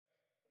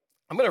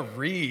I'm going to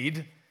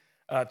read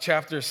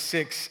chapters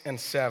 6 and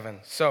 7.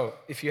 So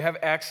if you have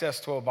access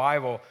to a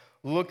Bible,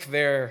 look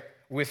there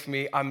with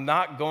me. I'm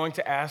not going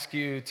to ask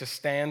you to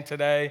stand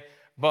today,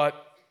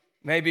 but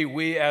maybe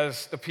we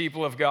as the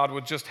people of God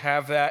would just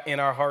have that in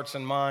our hearts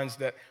and minds,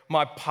 that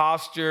my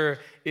posture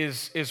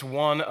is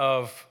one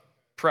of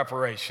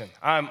preparation.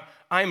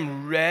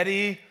 I'm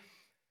ready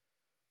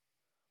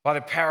by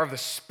the power of the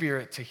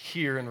Spirit to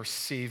hear and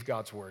receive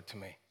God's word to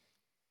me.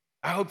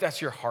 I hope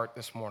that's your heart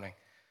this morning.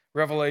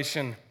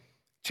 Revelation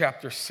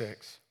chapter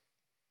 6.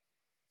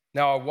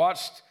 Now I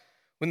watched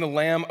when the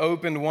Lamb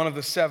opened one of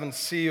the seven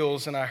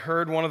seals, and I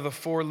heard one of the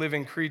four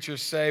living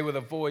creatures say with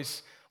a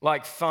voice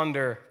like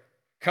thunder,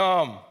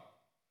 "Come."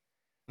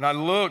 And I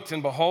looked,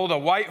 and behold, a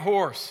white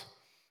horse,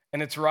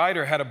 and its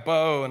rider had a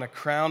bow, and a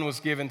crown was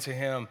given to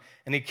him,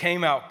 and he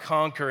came out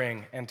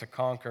conquering and to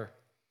conquer.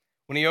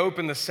 When he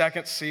opened the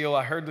second seal,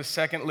 I heard the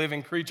second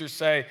living creature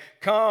say,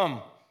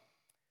 "Come."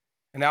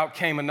 And out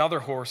came another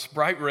horse,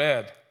 bright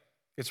red.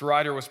 Its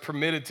rider was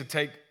permitted to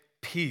take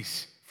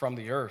peace from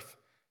the earth,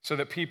 so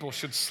that people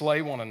should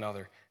slay one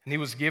another, and he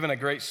was given a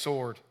great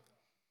sword.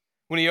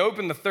 When he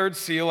opened the third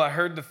seal, I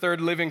heard the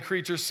third living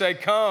creature say,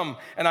 "Come."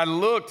 And I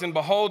looked, and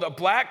behold, a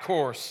black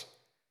horse,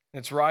 and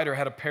its rider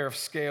had a pair of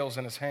scales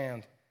in his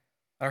hand.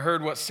 I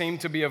heard what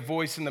seemed to be a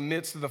voice in the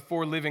midst of the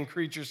four living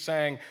creatures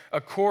saying, "A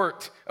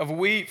quart of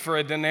wheat for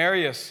a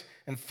denarius,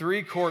 and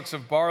 3 quarts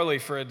of barley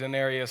for a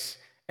denarius,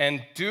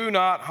 and do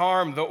not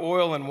harm the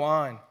oil and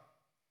wine."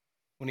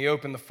 When he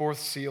opened the fourth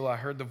seal, I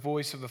heard the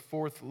voice of the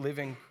fourth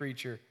living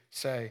creature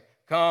say,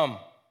 "Come."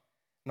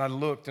 And I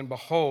looked, and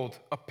behold,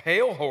 a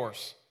pale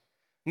horse,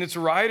 and its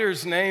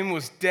rider's name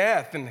was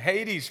Death, and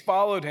Hades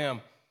followed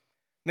him.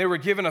 They were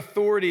given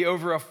authority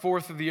over a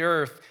fourth of the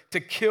earth to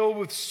kill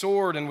with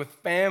sword and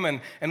with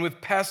famine and with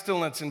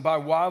pestilence and by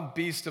wild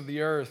beasts of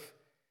the earth.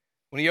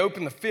 When he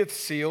opened the fifth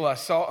seal, I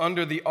saw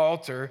under the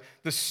altar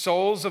the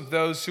souls of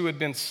those who had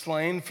been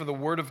slain for the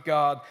word of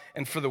God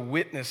and for the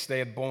witness they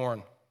had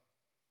borne.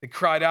 They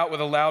cried out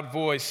with a loud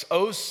voice,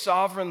 "O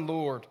sovereign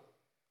Lord,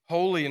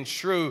 holy and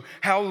true,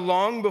 how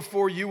long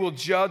before you will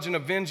judge and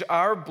avenge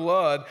our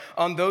blood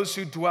on those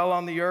who dwell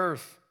on the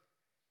earth?"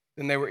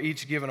 Then they were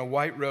each given a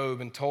white robe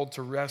and told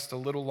to rest a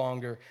little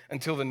longer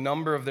until the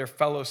number of their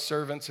fellow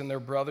servants and their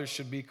brothers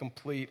should be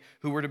complete,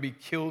 who were to be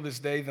killed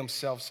as they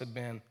themselves had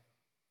been.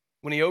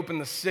 When he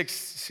opened the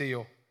sixth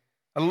seal,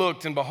 I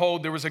looked, and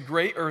behold, there was a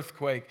great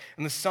earthquake,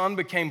 and the sun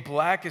became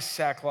black as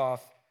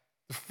sackcloth.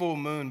 The full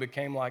moon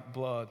became like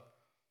blood.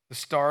 The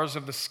stars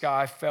of the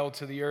sky fell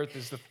to the earth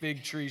as the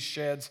fig tree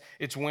sheds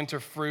its winter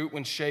fruit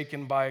when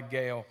shaken by a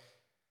gale.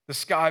 The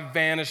sky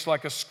vanished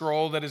like a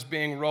scroll that is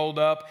being rolled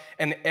up,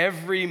 and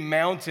every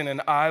mountain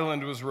and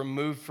island was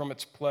removed from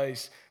its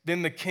place.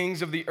 Then the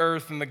kings of the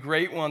earth and the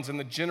great ones and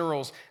the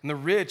generals and the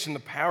rich and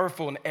the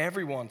powerful and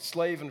everyone,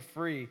 slave and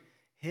free,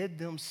 hid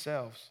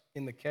themselves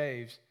in the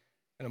caves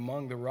and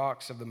among the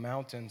rocks of the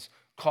mountains,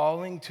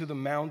 calling to the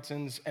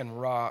mountains and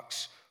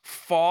rocks,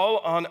 "Fall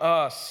on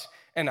us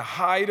and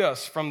hide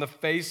us from the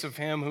face of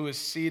him who is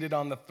seated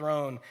on the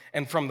throne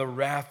and from the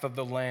wrath of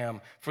the Lamb.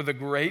 For the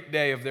great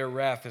day of their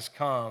wrath has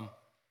come,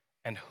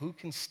 and who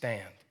can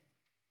stand?"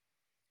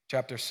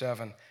 Chapter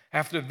 7.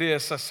 After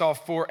this, I saw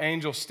 4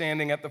 angels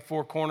standing at the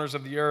 4 corners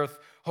of the earth,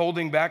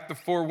 holding back the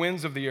 4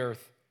 winds of the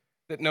earth,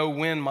 that no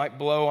wind might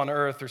blow on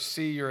earth or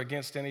sea or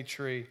against any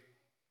tree.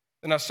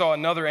 Then I saw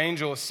another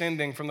angel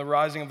ascending from the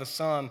rising of the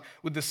sun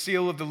with the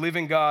seal of the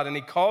living God, and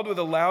he called with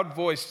a loud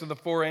voice to the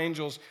 4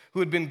 angels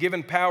who had been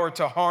given power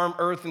to harm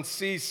earth and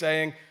sea,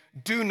 saying,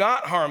 "Do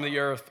not harm the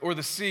earth or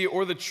the sea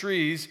or the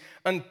trees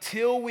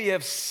until we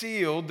have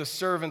sealed the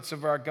servants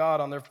of our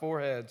God on their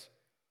foreheads."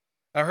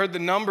 I heard the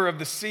number of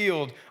the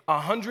sealed,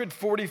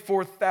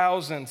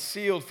 144,000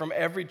 sealed from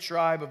every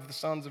tribe of the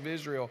sons of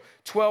Israel.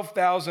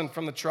 12,000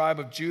 from the tribe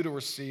of Judah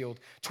were sealed.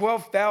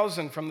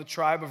 12,000 from the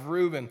tribe of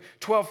Reuben.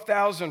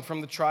 12,000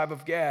 from the tribe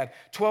of Gad.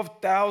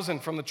 12,000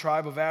 from the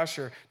tribe of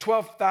Asher.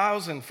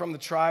 12,000 from the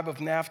tribe of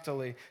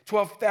Naphtali.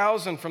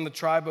 12,000 from the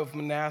tribe of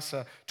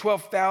Manasseh.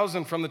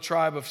 12,000 from the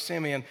tribe of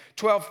Simeon.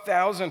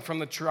 12,000 from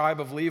the tribe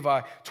of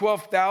Levi.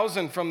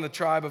 12,000 from the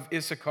tribe of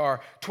Issachar.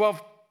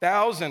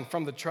 12,000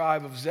 from the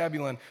tribe of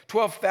Zebulun,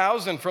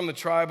 12,000 from the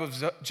tribe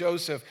of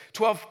Joseph,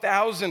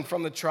 12,000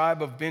 from the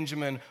tribe of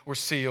Benjamin were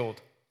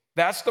sealed.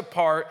 That's the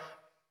part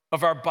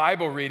of our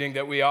Bible reading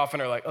that we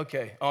often are like,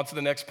 okay, on to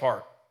the next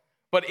part.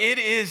 But it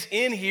is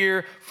in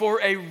here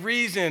for a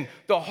reason.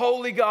 The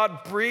Holy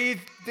God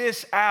breathed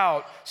this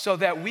out so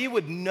that we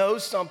would know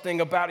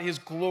something about his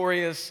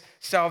glorious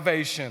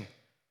salvation.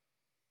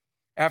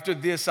 After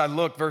this, I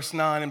looked, verse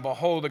 9, and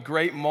behold, a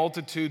great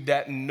multitude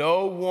that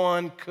no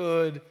one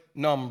could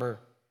number,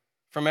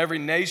 from every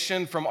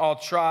nation, from all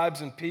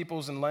tribes and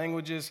peoples and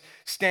languages,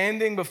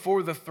 standing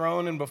before the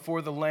throne and before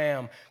the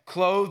Lamb,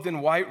 clothed in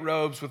white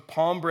robes with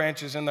palm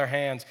branches in their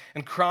hands,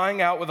 and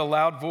crying out with a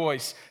loud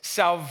voice,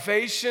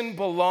 "Salvation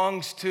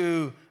belongs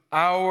to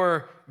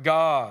our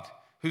God,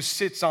 who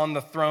sits on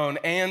the throne,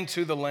 and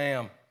to the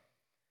Lamb."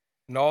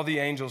 And all the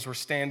angels were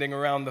standing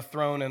around the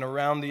throne and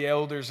around the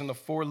elders and the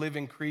four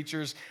living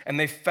creatures, and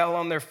they fell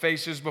on their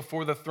faces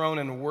before the throne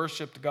and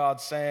worshiped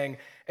God, saying,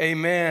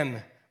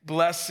 Amen.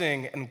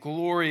 Blessing and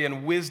glory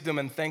and wisdom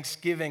and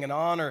thanksgiving and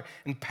honor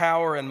and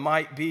power and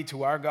might be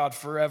to our God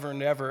forever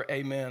and ever.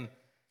 Amen.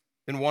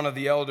 Then one of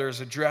the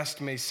elders addressed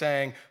me,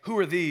 saying, Who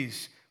are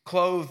these,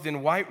 clothed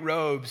in white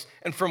robes,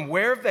 and from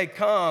where have they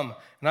come?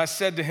 And I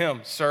said to him,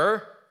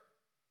 Sir,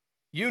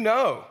 you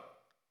know.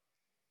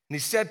 And he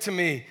said to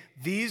me,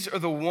 These are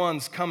the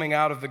ones coming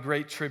out of the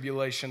great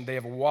tribulation. They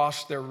have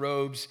washed their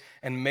robes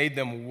and made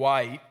them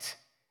white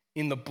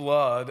in the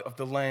blood of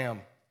the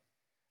Lamb.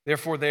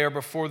 Therefore they are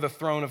before the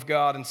throne of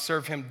God and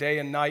serve him day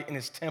and night in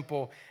his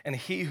temple, and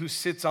he who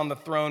sits on the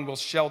throne will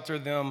shelter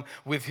them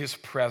with his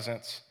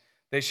presence.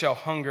 They shall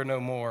hunger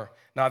no more,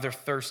 neither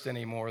thirst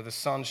anymore. The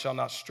sun shall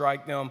not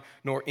strike them,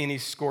 nor any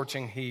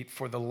scorching heat.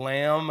 For the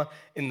Lamb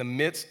in the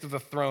midst of the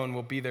throne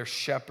will be their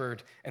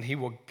shepherd, and he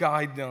will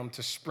guide them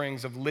to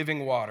springs of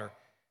living water,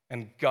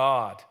 and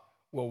God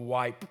will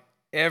wipe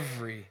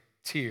every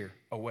tear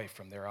away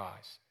from their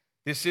eyes.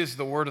 This is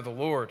the word of the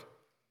Lord.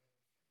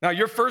 Now,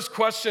 your first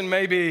question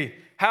may be,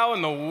 how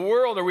in the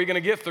world are we going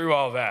to get through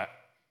all that?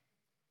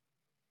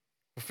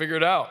 We'll figure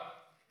it out.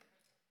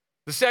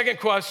 The second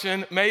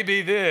question may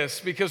be this,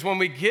 because when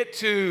we get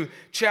to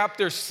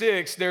chapter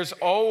 6, there's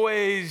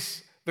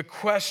always the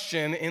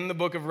question in the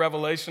book of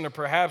Revelation, or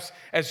perhaps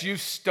as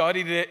you've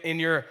studied it in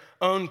your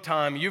own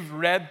time, you've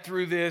read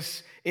through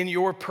this in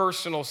your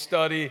personal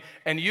study,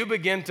 and you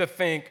begin to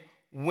think,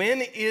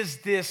 when is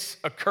this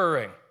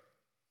occurring?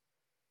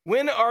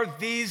 When are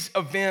these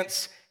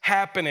events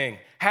happening?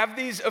 Have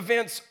these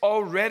events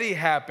already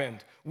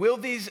happened? Will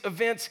these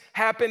events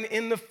happen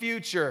in the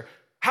future?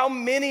 How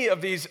many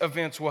of these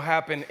events will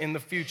happen in the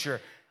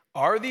future?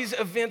 Are these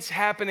events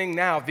happening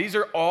now? These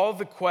are all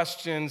the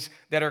questions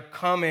that are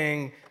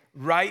coming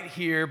right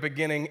here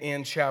beginning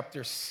in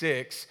chapter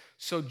 6.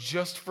 So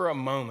just for a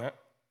moment,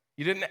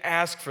 you didn't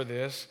ask for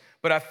this,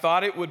 but I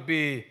thought it would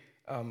be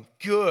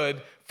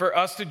good for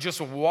us to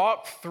just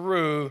walk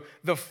through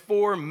the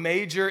four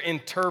major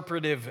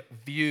interpretive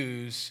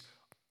views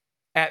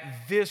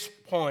at this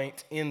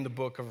point in the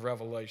book of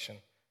Revelation.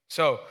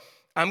 So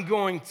I'm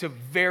going to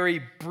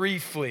very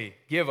briefly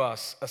give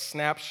us a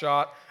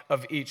snapshot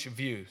of each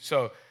view.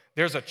 So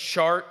there's a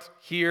chart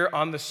here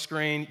on the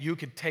screen. You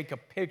could take a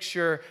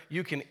picture.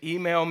 You can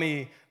email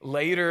me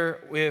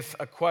later with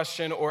a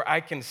question, or I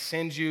can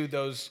send you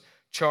those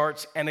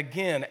charts. And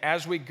again,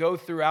 as we go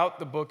throughout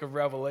the book of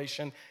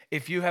Revelation,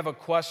 if you have a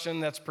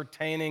question that's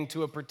pertaining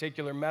to a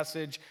particular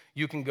message,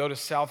 you can go to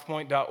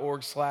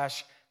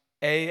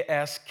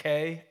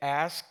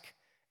southpoint.org/ask,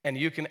 and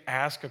you can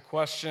ask a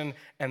question,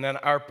 and then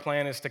our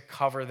plan is to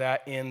cover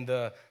that in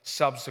the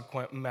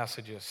subsequent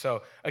messages.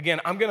 So again,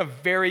 I'm going to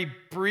very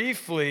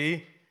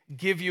briefly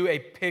give you a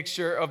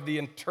picture of the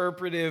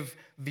interpretive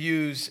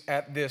views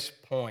at this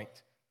point,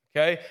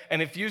 okay?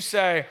 And if you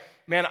say,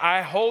 man,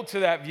 I hold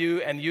to that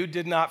view and you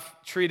did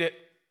not treat it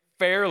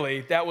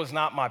fairly, that was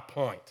not my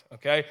point,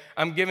 okay?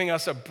 I'm giving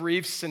us a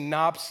brief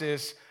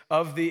synopsis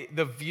of the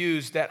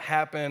views that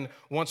happen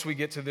once we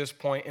get to this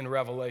point in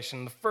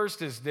Revelation. The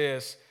first is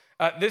this.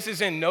 This is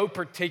in no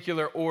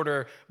particular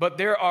order, but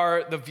there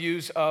are the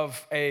views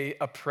of a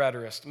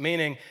preterist,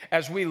 meaning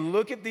as we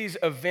look at these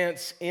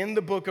events in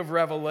the book of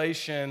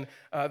Revelation,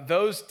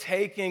 those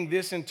taking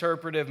this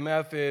interpretive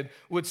method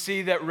would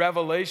see that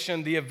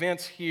Revelation, the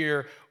events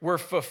here, were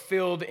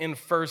fulfilled in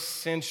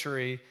first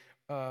century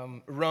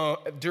Rome,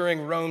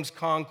 during Rome's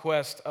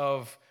conquest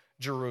of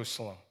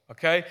Jerusalem.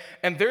 Okay?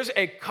 And there's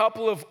a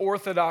couple of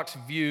orthodox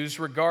views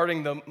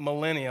regarding the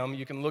millennium.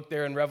 You can look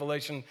there in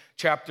Revelation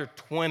chapter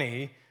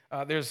 20.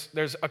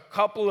 There's a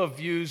couple of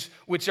views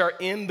which are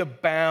in the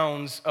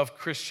bounds of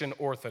Christian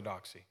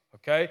orthodoxy,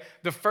 okay?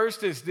 The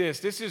first is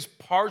this. This is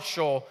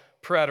partial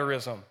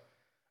preterism.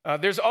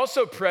 There's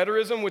also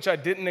preterism, which I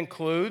didn't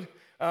include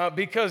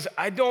because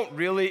I don't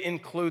really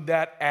include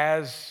that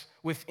as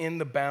within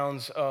the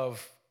bounds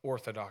of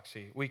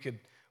orthodoxy. We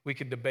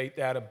could debate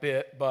that a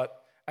bit,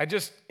 but I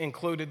just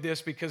included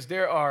this because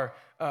there are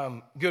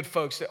good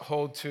folks that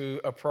hold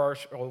to a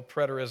partial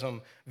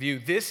preterism view.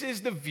 This is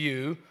the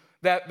view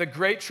that the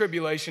Great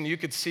Tribulation, you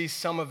could see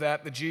some of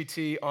that, the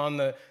GT on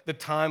the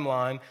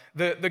timeline.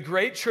 The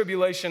Great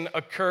Tribulation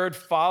occurred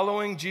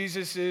following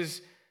Jesus'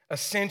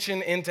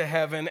 ascension into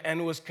heaven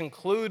and was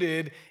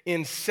concluded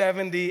in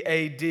 70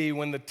 AD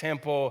when the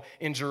temple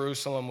in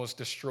Jerusalem was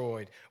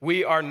destroyed.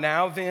 We are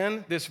now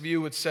then, this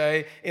view would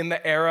say, in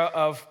the era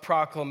of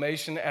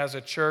proclamation as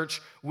a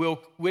church,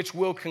 which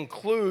will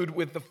conclude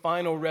with the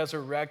final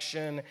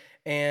resurrection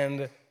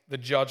and the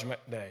judgment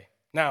day.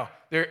 Now,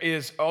 there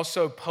is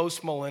also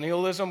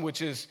postmillennialism,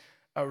 which is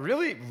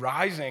really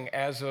rising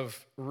as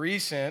of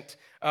recent.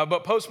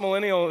 But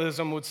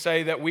postmillennialism would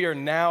say that we are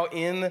now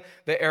in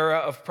the era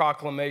of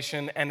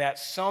proclamation, and at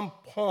some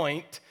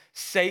point,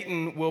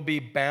 Satan will be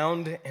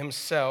bound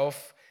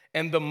himself,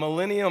 and the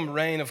millennium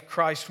reign of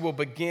Christ will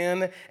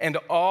begin, and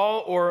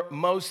all or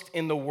most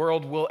in the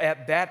world will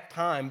at that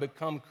time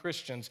become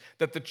Christians,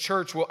 that the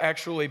church will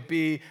actually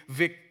be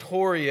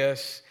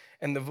victorious,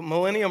 and the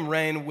millennium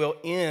reign will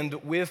end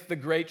with the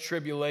Great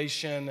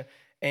Tribulation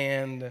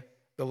and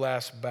the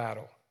last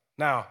battle.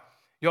 Now,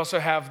 you also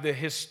have the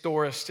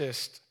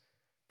historicist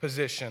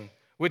position,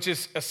 which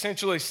is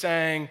essentially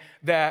saying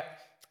that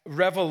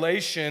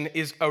Revelation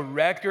is a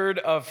record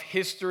of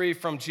history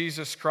from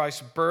Jesus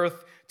Christ's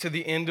birth to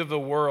the end of the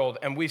world.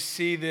 And we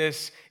see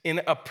this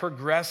in a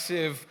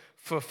progressive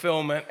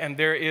fulfillment, and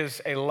there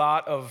is a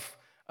lot of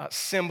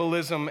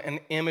symbolism and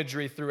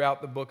imagery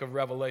throughout the book of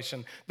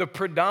Revelation. The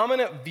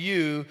predominant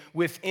view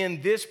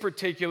within this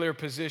particular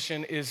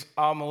position is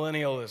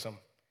amillennialism.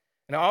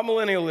 And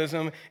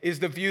amillennialism is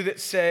the view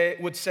that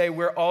would say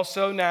we're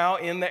also now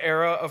in the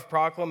era of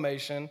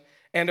proclamation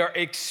and are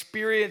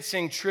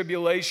experiencing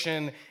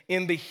tribulation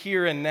in the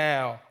here and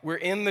now. We're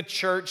in the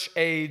church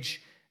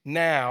age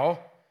now,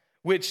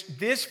 which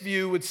this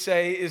view would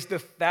say is the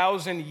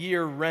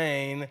 1,000-year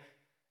reign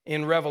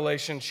in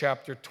Revelation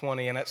chapter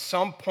 20. And at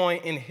some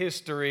point in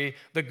history,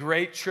 the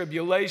Great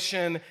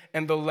Tribulation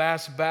and the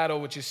last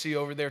battle, which you see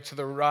over there to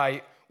the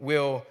right,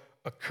 will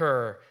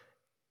occur.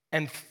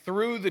 And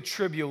through the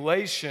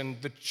tribulation,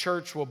 the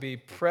church will be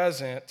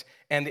present,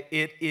 and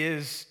it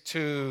is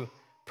to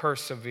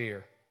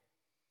persevere.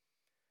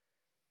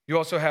 You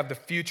also have the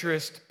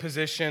futurist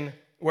position,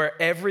 where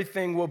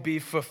everything will be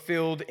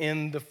fulfilled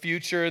in the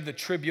future. The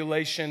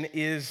tribulation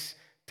is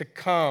to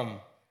come.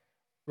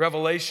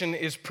 Revelation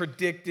is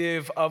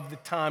predictive of the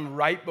time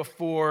right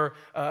before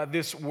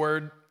this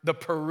word, the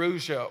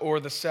Parousia, or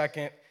the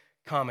second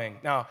coming.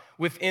 Now,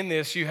 within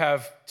this, you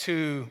have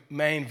two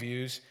main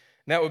views.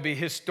 And that would be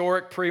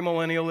historic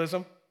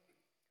premillennialism,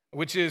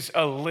 which is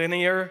a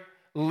linear,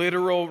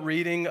 literal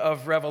reading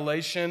of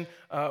Revelation,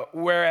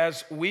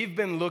 whereas we've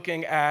been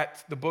looking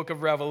at the book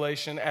of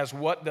Revelation as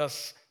what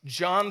does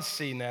John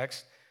see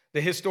next.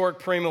 The historic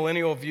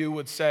premillennial view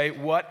would say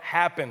what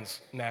happens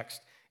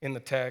next in the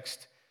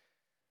text.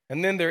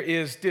 And then there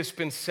is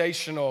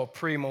dispensational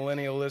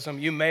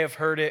premillennialism. You may have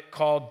heard it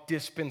called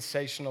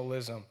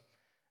dispensationalism.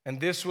 And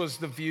this was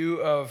the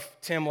view of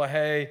Tim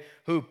LaHaye,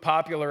 who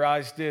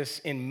popularized this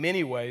in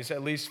many ways,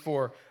 at least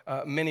for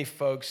many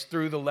folks,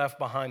 through the Left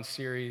Behind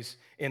series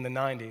in the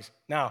 90s.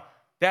 Now,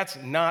 that's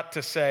not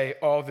to say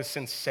all the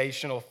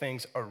sensational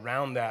things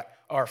around that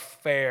are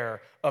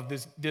fair of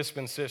this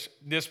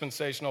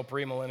dispensational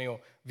premillennial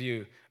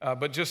view.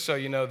 But just so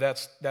you know,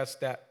 that's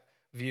that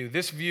view.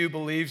 This view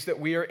believes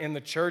that we are in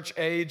the church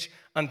age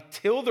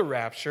until the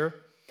rapture,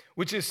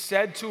 which is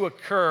said to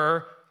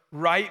occur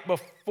right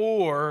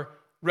before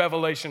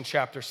Revelation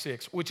chapter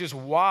 6, which is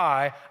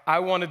why I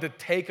wanted to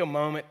take a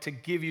moment to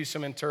give you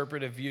some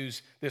interpretive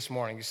views this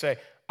morning. You say,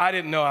 I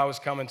didn't know I was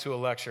coming to a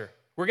lecture.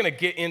 We're going to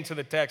get into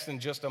the text in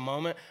just a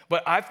moment,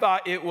 but I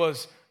thought it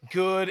was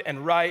good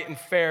and right and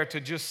fair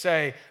to just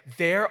say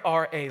there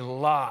are a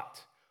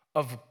lot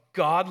of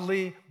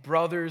godly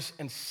brothers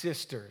and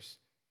sisters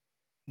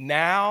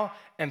now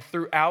and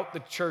throughout the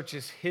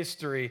church's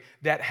history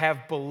that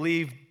have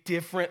believed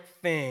different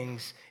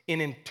things in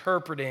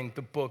interpreting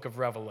the book of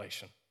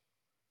Revelation.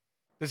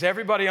 Does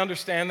everybody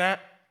understand that?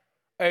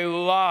 A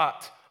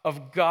lot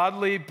of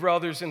godly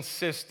brothers and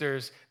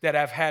sisters that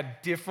have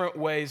had different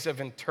ways of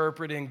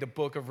interpreting the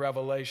book of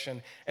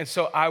Revelation. And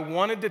so I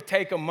wanted to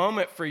take a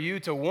moment for you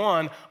to,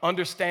 one,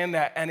 understand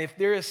that. And if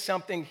there is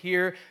something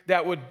here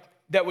that would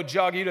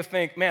jog you to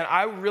think, man,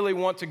 I really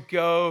want to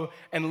go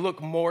and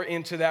look more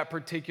into that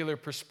particular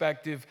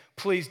perspective,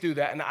 please do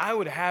that. And I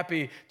would be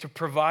happy to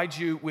provide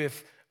you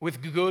with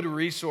good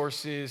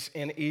resources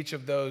in each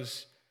of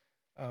those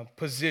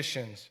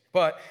positions.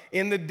 But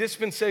in the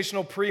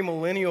dispensational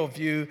premillennial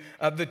view,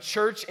 the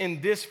church in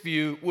this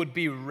view would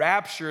be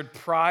raptured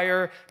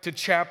prior to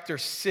chapter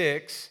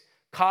 6,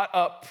 caught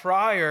up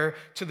prior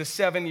to the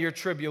 7-year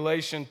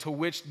tribulation, to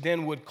which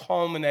then would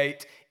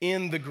culminate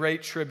in the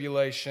Great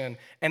Tribulation.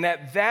 And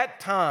at that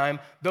time,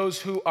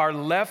 those who are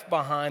left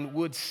behind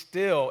would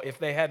still, if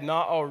they had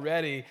not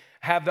already,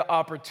 have the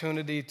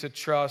opportunity to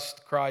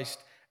trust Christ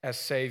as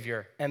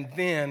Savior. And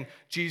then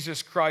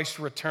Jesus Christ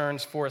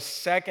returns for a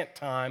second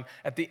time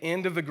at the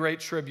end of the Great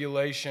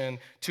Tribulation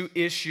to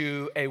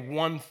issue a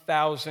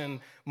 1,000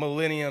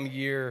 millennium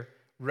year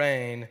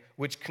reign,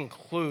 which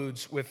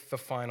concludes with the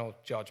final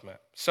judgment.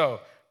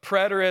 So,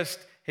 preterist,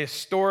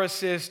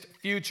 historicist,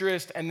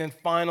 futurist, and then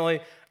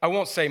finally, I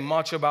won't say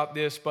much about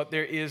this, but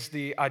there is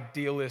the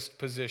idealist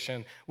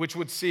position, which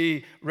would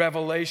see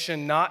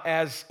Revelation not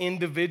as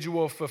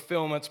individual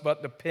fulfillments,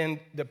 but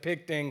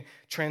depicting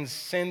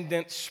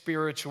transcendent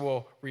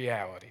spiritual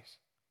realities.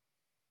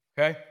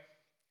 Okay?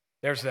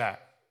 There's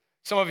that.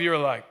 Some of you are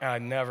like, I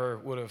never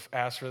would have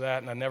asked for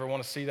that, and I never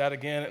want to see that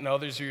again. And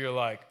others of you are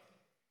like,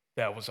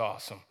 that was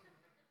awesome.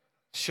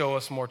 Show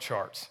us more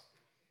charts.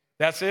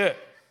 That's it.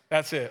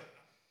 That's it.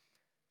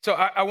 So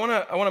I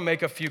want to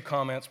make a few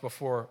comments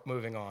before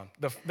moving on.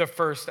 The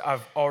first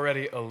I've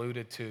already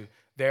alluded to.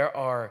 There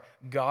are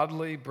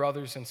godly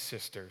brothers and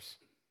sisters,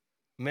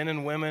 men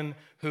and women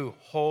who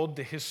hold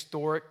the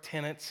historic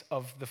tenets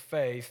of the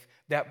faith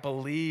that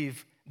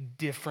believe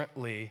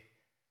differently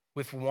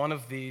with one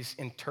of these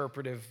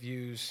interpretive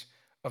views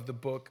of the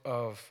book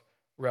of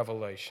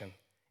Revelation.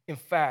 In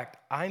fact,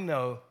 I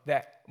know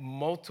that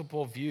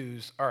multiple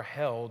views are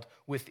held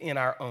within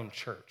our own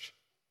church.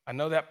 I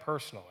know that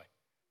personally,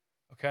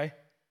 okay?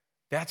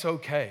 That's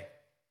okay.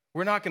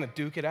 We're not going to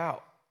duke it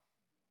out.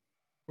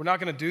 We're not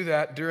going to do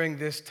that during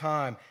this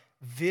time.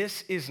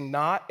 This is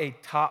not a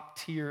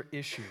top-tier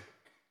issue.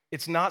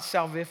 It's not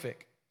salvific.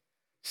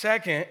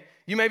 Second,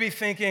 you may be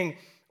thinking,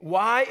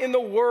 why in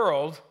the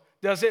world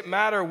does it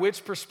matter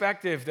which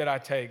perspective that I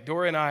take?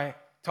 Dory and I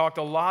talked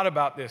a lot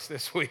about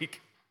this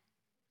week.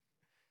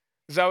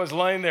 As I was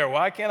laying there,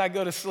 why can't I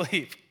go to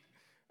sleep?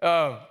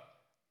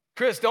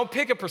 Chris, don't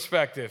pick a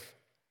perspective.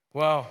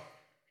 Well,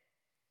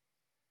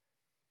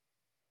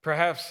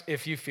 perhaps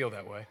if you feel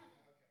that way,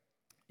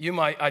 you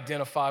might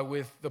identify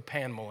with the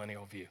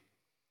pan-millennial view.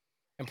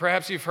 And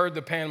perhaps you've heard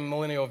the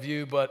pan-millennial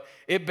view, but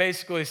it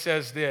basically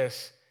says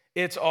this: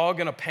 it's all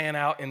going to pan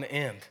out in the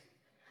end.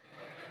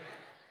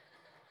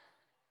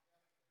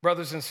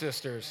 Brothers and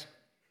sisters,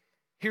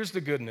 here's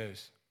the good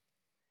news.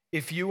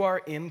 If you are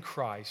in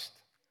Christ,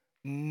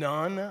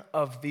 none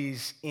of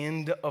these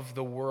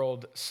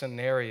end-of-the-world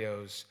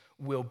scenarios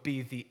will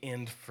be the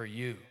end for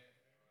you.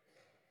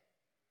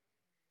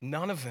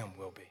 None of them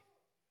will be.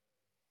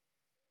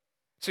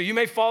 So you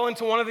may fall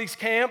into one of these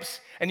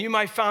camps, and you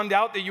might find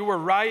out that you were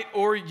right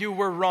or you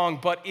were wrong.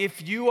 But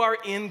if you are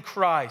in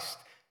Christ,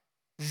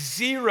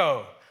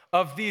 zero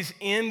of these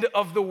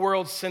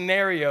end-of-the-world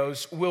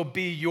scenarios will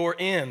be your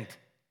end.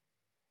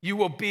 You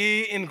will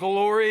be in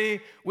glory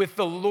with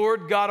the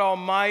Lord God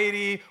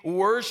Almighty,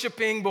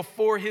 worshiping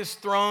before his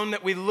throne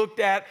that we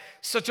looked at.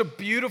 Such a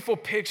beautiful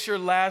picture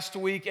last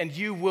week, and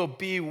you will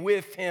be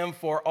with him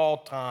for all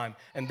time.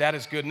 And that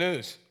is good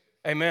news.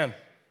 Amen.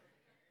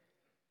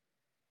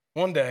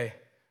 One day,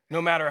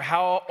 no matter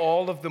how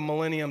all of the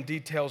millennium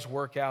details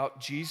work out,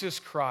 Jesus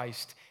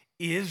Christ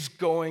is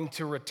going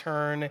to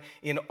return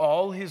in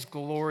all his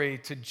glory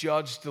to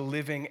judge the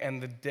living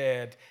and the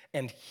dead,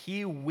 and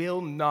he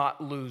will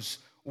not lose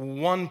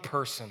one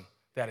person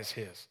that is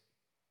his.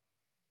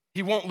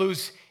 He won't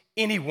lose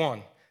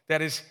anyone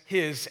that is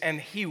his, and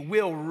he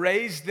will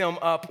raise them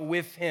up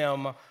with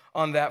him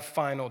on that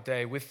final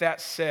day. With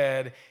that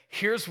said,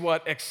 here's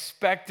what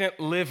expectant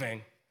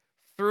living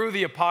through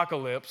the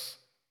apocalypse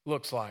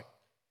looks like.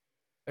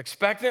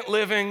 Expectant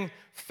living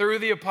through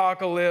the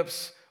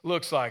apocalypse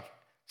looks like.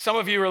 Some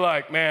of you are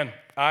like, man,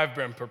 I've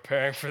been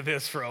preparing for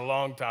this for a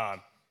long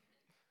time.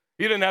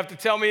 You didn't have to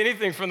tell me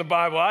anything from the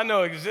Bible. I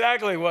know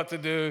exactly what to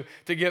do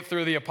to get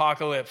through the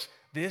apocalypse.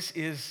 This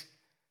is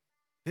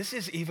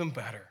even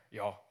better,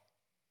 y'all.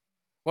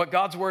 What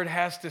God's word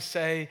has to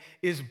say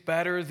is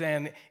better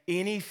than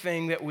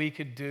anything that we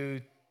could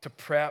do to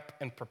prep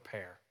and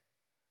prepare.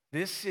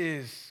 This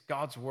is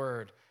God's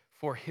word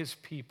for his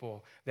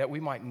people, that we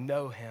might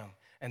know him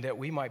and that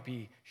we might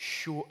be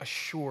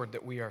assured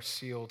that we are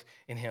sealed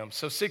in him.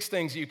 So 6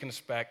 things you can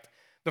expect.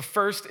 The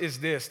first is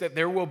this, that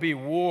there will be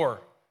war,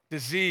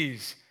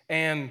 disease,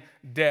 and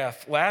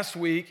death. Last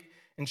week,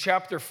 in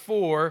chapter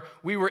 4,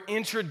 we were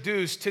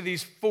introduced to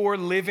these 4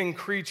 living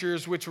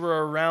creatures which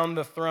were around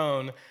the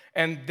throne,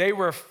 and they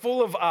were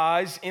full of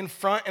eyes in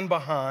front and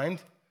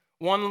behind.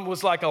 One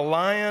was like a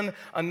lion,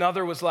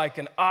 another was like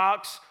an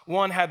ox,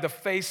 one had the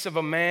face of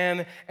a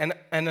man, and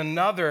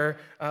another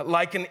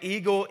like an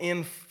eagle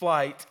in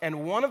flight.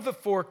 And one of the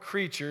 4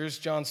 creatures,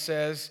 John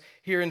says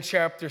here in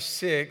chapter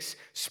 6,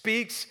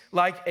 speaks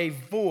like a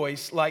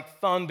voice like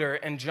thunder,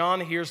 and John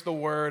hears the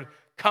word,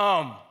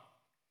 come.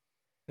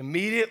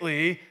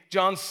 Immediately,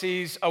 John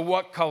sees a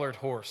what-colored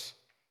horse?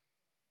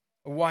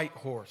 A white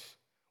horse.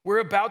 We're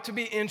about to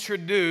be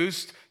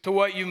introduced to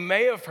what you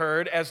may have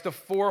heard as the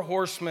 4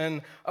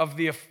 horsemen of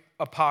the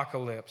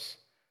apocalypse.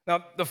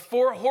 Now, the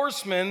 4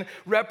 horsemen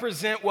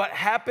represent what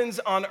happens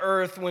on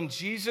earth when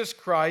Jesus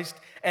Christ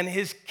and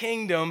his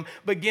kingdom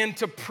begin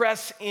to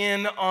press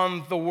in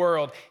on the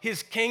world.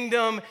 His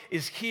kingdom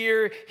is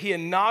here. He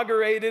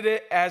inaugurated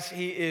it as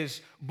he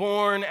is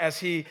born, as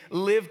he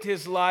lived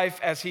his life,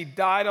 as he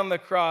died on the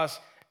cross.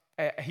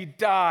 He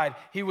died,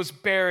 he was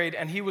buried,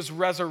 and he was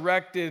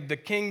resurrected. The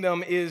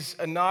kingdom is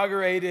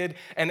inaugurated.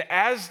 And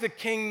as the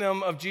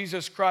kingdom of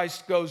Jesus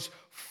Christ goes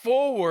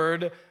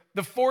forward,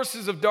 the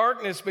forces of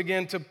darkness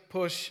begin to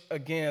push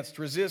against.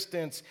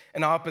 Resistance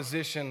and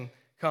opposition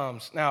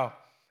comes. Now,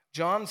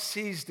 John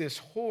sees this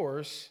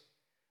horse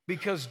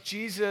because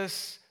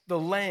Jesus, the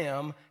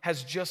Lamb,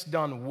 has just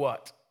done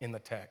what in the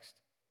text?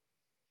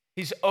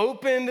 He's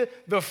opened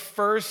the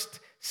first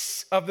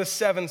of the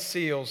 7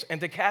 seals. And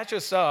to catch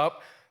us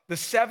up, the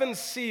 7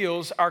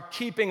 seals are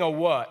keeping a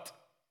what?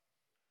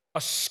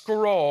 A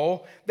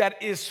scroll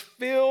that is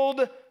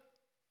filled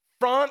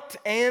front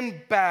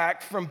and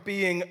back from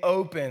being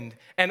opened.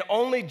 And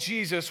only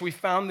Jesus, we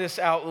found this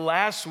out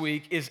last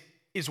week, is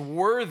is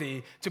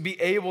worthy to be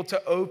able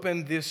to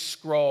open this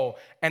scroll.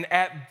 And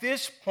at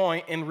this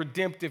point in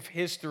redemptive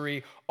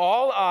history,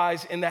 all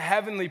eyes in the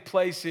heavenly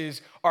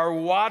places are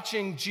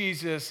watching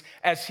Jesus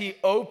as he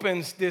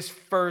opens this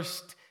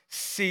first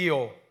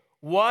seal.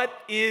 What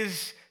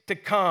is to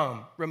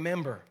come?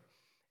 Remember,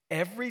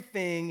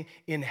 everything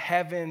in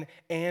heaven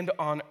and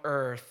on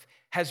earth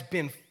has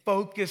been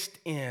focused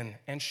in,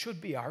 and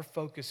should be our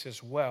focus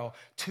as well,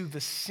 to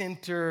the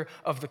center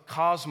of the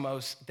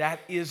cosmos, that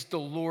is the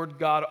Lord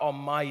God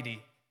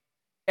Almighty.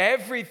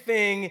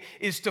 Everything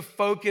is to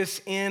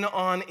focus in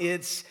on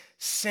its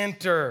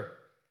center.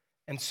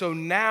 And so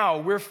now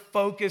we're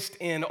focused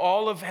in.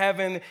 All of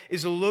heaven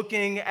is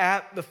looking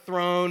at the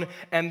throne,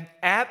 and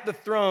at the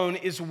throne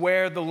is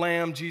where the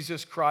Lamb,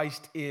 Jesus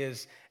Christ,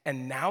 is.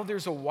 And now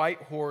there's a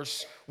white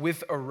horse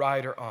with a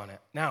rider on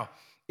it. Now,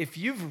 if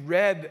you've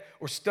read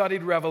or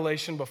studied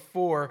Revelation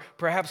before,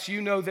 perhaps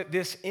you know that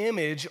this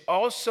image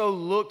also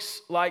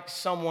looks like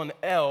someone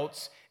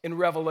else in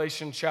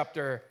Revelation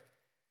chapter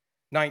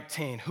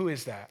 19. Who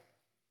is that?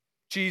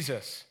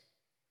 Jesus.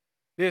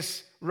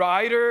 This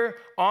rider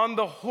on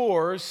the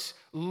horse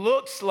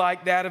looks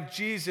like that of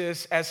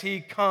Jesus as he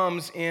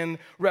comes in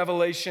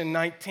Revelation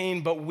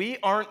 19, but we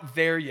aren't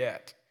there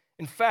yet.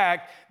 In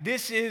fact,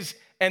 this is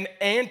an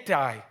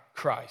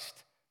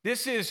antichrist.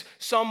 This is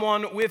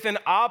someone with an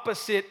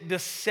opposite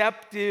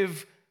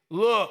deceptive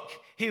look.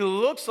 He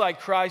looks like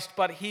Christ,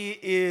 but he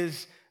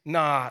is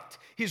not.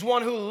 He's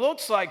one who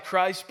looks like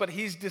Christ, but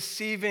he's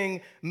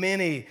deceiving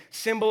many,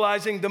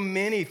 symbolizing the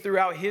many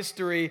throughout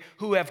history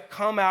who have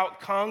come out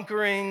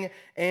conquering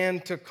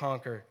and to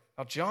conquer.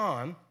 Now,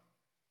 John,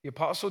 the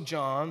Apostle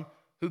John,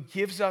 who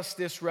gives us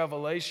this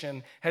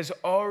revelation, has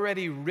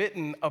already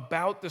written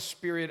about the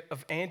spirit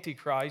of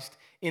Antichrist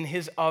in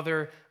his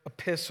other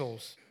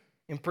epistles.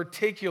 In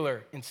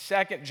particular, in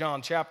 2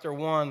 John chapter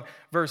 1,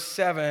 verse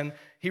 7,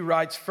 he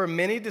writes, "For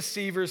many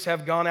deceivers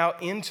have gone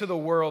out into the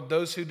world,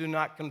 those who do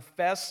not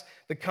confess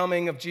the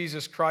coming of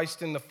Jesus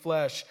Christ in the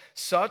flesh.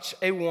 Such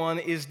a one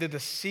is the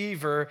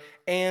deceiver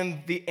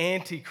and the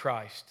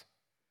Antichrist."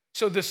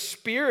 So the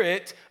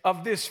spirit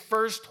of this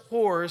first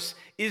horse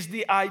is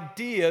the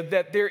idea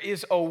that there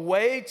is a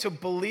way to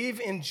believe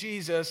in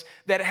Jesus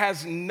that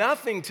has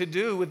nothing to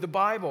do with the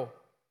Bible.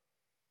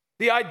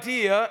 The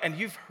idea, and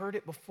you've heard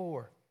it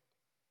before,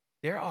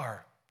 there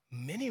are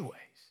many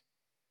ways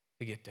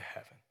to get to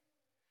heaven.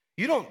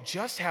 You don't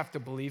just have to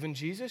believe in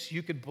Jesus.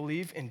 You could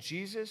believe in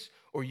Jesus,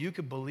 or you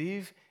could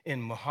believe in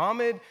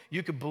Muhammad.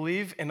 You could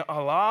believe in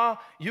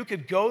Allah. You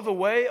could go the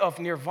way of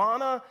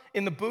nirvana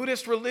in the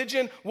Buddhist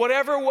religion.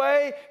 Whatever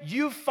way,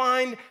 you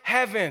find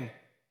heaven.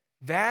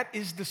 That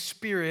is the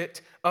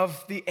spirit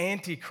of the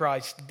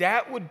Antichrist.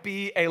 That would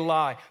be a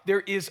lie.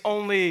 There is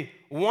only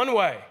one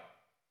way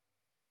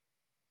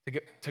to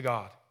get to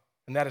God.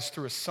 And that is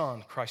through his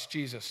son, Christ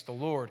Jesus, the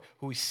Lord,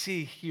 who we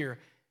see here.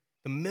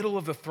 The middle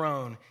of the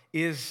throne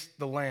is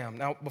the Lamb.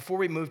 Now, before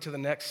we move to the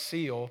next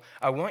seal,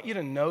 I want you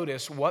to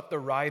notice what the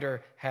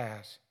rider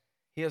has.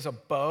 He has a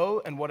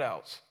bow and what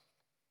else?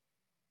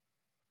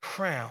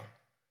 Crown.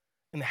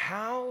 And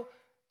how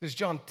does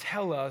John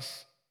tell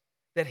us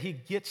that he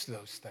gets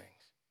those things?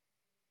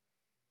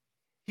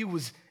 He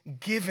was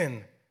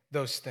given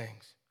those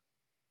things.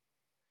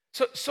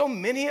 So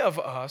many of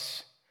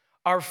us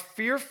are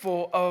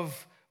fearful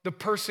of the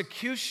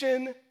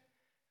persecution, and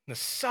the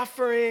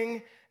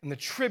suffering, and the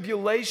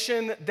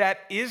tribulation that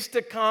is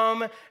to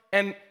come,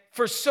 and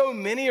for so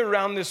many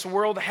around this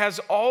world has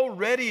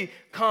already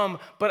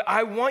come. But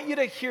I want you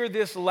to hear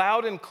this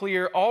loud and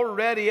clear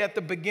already at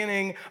the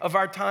beginning of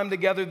our time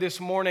together this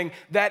morning,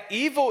 that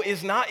evil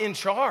is not in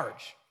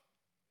charge.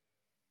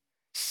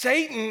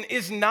 Satan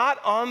is not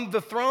on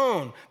the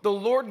throne. The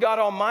Lord God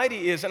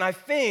Almighty is. And I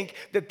think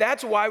that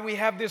that's why we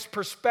have this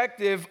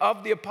perspective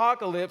of the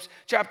apocalypse,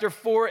 chapter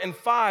 4 and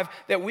 5,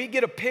 that we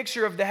get a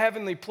picture of the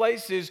heavenly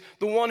places,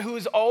 the one who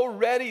is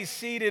already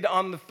seated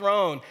on the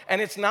throne. And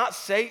it's not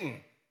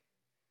Satan.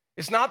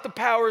 It's not the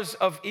powers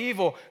of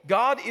evil.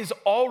 God is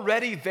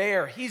already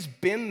there. He's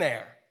been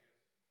there.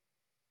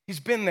 He's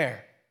been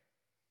there.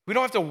 We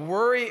don't have to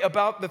worry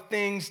about the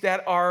things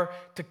that are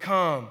to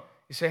come.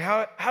 You say,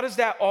 how does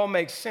that all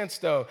make sense,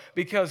 though?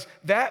 Because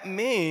that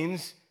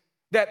means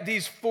that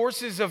these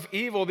forces of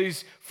evil,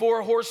 these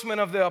four horsemen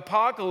of the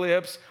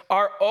apocalypse,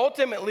 are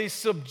ultimately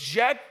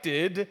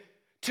subjected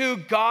to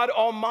God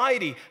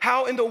Almighty.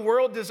 How in the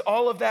world does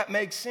all of that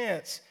make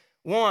sense?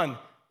 One,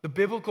 the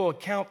biblical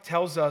account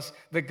tells us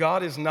that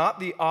God is not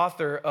the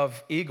author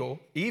of evil,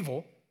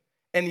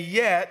 and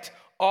yet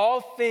all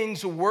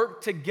things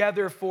work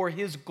together for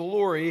his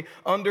glory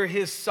under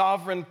his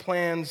sovereign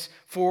plans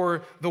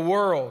for the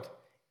world.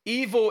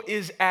 Evil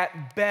is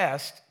at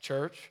best,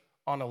 church,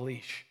 on a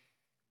leash.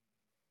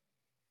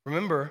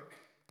 Remember,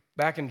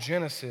 back in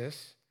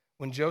Genesis,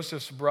 when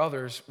Joseph's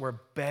brothers were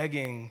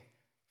begging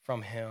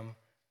from him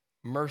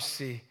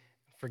mercy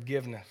and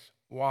forgiveness.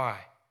 Why?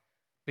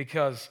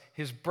 Because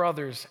his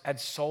brothers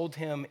had sold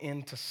him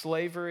into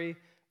slavery.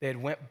 They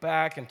had went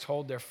back and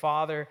told their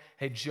father,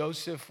 hey,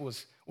 Joseph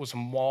was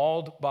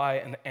mauled by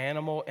an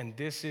animal, and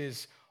this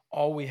is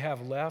all we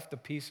have left, a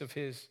piece of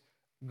his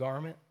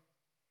garment?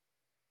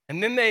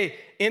 And then they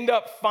end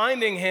up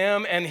finding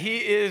him, and he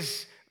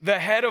is the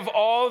head of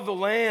all the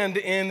land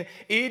in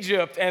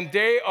Egypt, and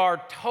they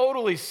are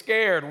totally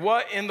scared.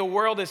 What in the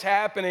world is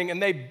happening?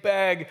 And they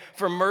beg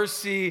for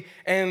mercy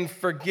and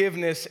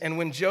forgiveness. And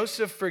when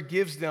Joseph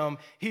forgives them,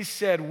 he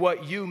said,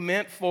 what you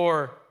meant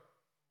for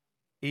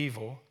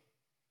evil,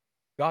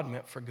 God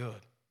meant for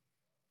good.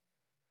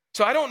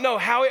 So I don't know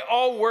how it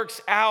all works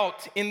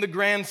out in the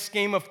grand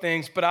scheme of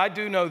things, but I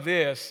do know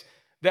this,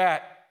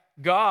 that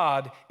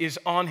God is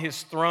on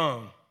his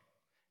throne.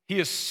 He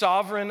is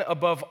sovereign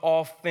above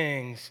all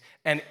things,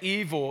 and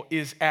evil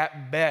is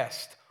at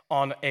best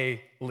on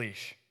a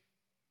leash.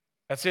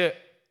 That's it.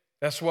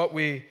 That's what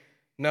we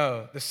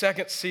know. The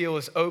second seal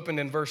is opened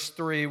in verse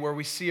 3, where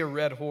we see a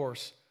red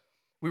horse.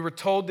 We were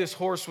told this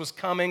horse was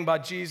coming by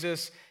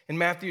Jesus in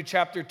Matthew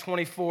chapter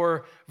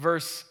 24,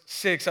 verse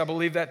 6. I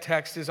believe that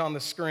text is on the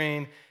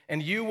screen.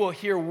 And you will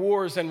hear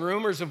wars and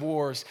rumors of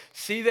wars.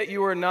 See that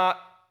you are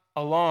not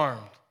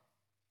alarmed,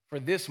 for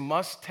this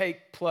must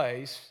take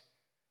place,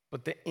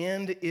 but the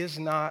end is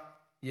not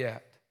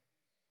yet.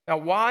 Now,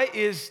 why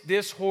is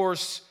this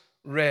horse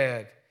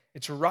red?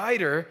 Its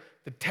rider,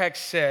 the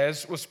text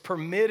says, was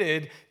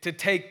permitted to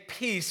take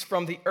peace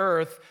from the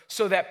earth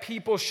so that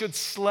people should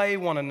slay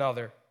one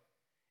another.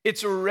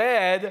 It's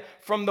red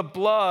from the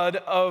blood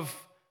of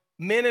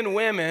men and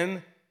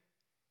women,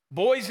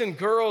 boys and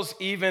girls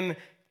even,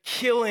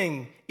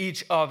 killing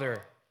each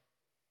other.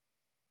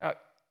 Now,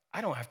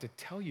 I don't have to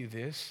tell you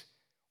this.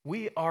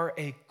 We are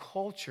a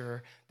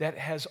culture that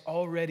has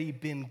already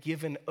been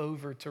given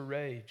over to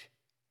rage.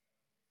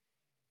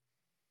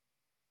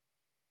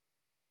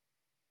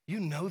 You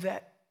know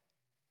that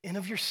in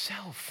of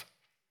yourself.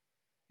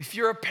 If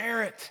you're a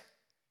parent,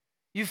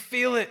 you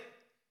feel it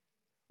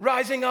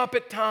rising up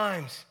at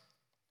times.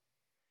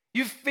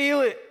 You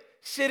feel it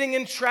sitting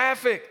in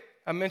traffic.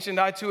 I mentioned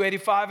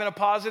I-285 in a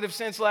positive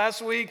sense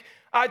last week.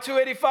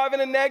 I-285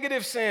 in a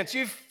negative sense.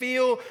 You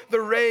feel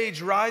the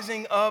rage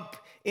rising up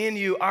in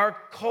you. Our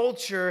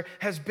culture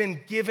has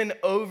been given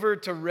over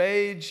to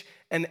rage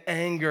and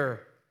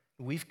anger.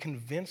 We've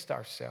convinced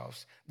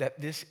ourselves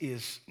that this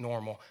is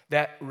normal,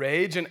 that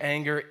rage and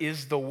anger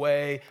is the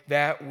way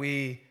that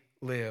we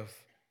live.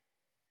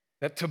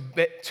 That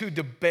to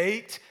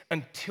debate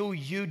until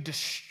you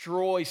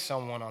destroy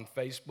someone on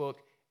Facebook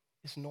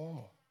is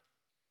normal,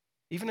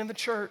 even in the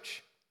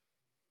church.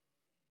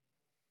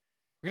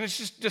 We're going to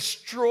just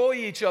destroy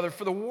each other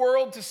for the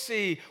world to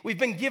see. We've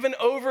been given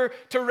over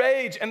to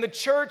rage, and the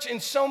church in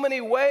so many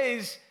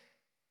ways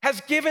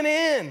has given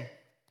in.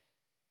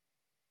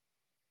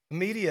 The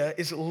media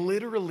is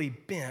literally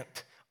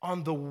bent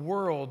on the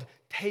world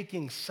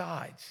taking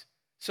sides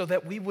so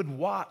that we would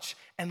watch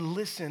and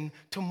listen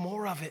to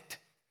more of it.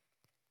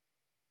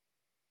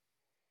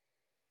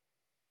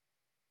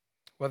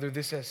 Whether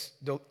this has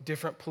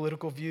different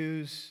political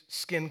views,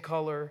 skin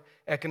color,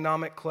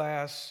 economic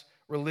class,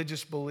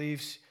 religious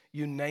beliefs,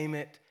 you name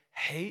it,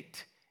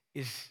 hate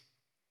is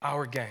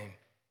our game.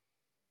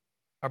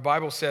 Our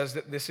Bible says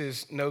that this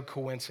is no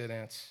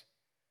coincidence.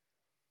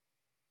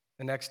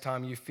 The next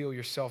time you feel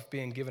yourself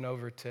being given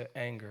over to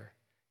anger,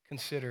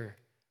 consider,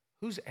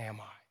 whose am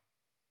I?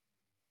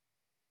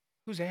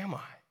 Whose am I?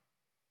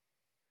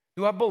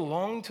 Do I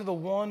belong to the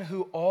one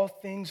who all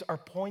things are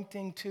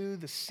pointing to,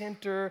 the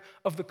center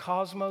of the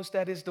cosmos,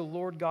 that is the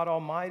Lord God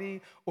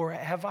Almighty? Or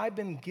have I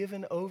been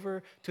given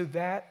over to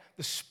that,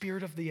 the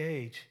spirit of the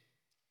age?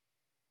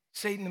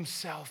 Satan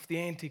himself, the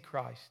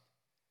Antichrist.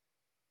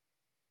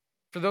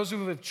 For those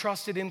who have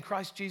trusted in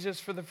Christ Jesus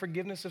for the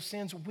forgiveness of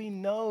sins, we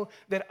know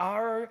that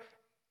our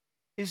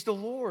is the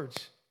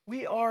Lord's.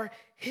 We are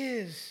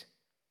his.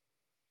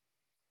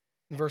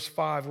 In verse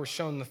 5, we're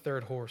shown the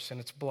third horse, and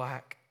it's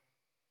black.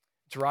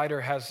 Its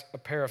rider has a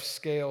pair of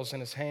scales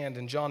in his hand,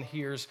 and John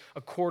hears a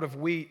quart of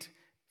wheat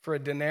for a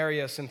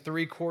denarius and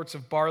 3 quarts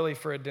of barley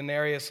for a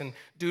denarius, and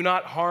do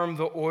not harm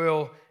the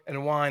oil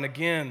and wine.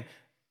 Again,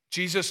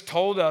 Jesus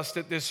told us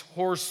that this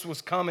horse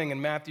was coming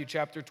in Matthew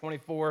chapter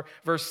 24,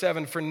 verse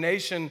 7. For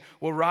nation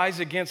will rise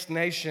against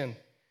nation,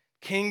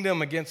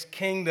 kingdom against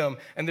kingdom,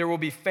 and there will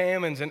be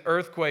famines and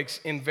earthquakes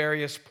in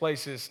various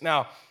places.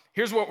 Now,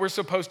 here's what we're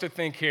supposed to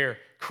think here.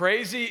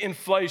 Crazy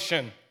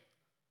inflation.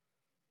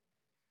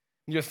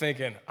 You're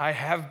thinking, I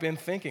have been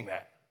thinking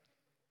that.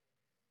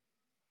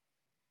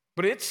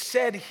 But it's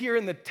said here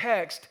in the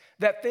text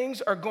that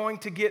things are going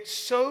to get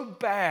so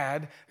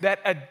bad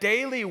that a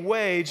daily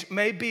wage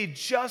may be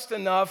just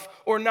enough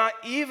or not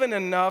even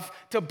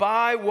enough to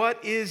buy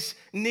what is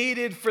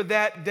needed for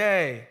that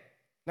day.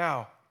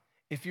 Now,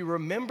 if you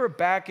remember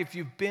back, if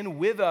you've been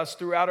with us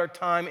throughout our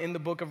time in the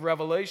book of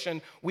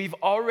Revelation, we've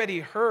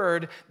already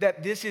heard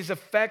that this is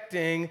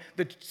affecting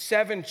the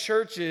 7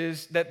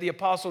 churches that the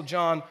Apostle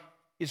John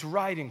is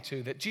writing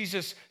to, that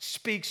Jesus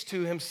speaks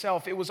to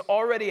himself. It was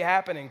already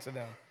happening to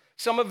them.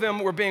 Some of them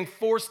were being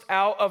forced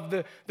out of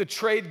the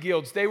trade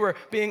guilds. They were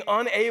being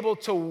unable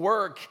to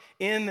work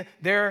in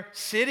their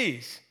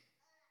cities.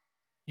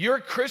 You're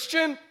a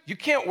Christian? You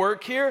can't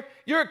work here.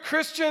 You're a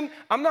Christian?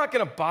 I'm not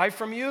going to buy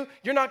from you.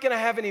 You're not going to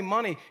have any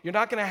money. You're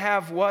not going to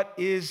have what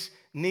is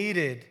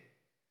needed.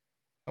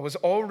 It was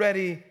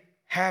already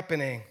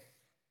happening.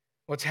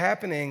 What's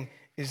happening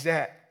is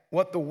that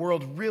what the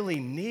world really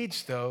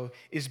needs, though,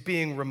 is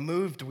being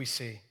removed, we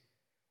see,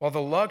 while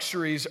the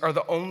luxuries are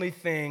the only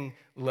thing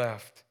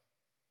left.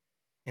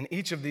 In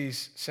each of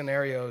these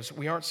scenarios,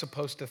 we aren't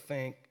supposed to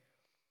think,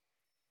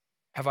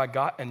 have I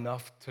got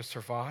enough to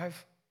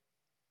survive?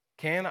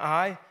 Can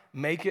I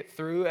make it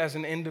through as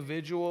an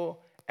individual,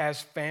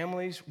 as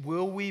families?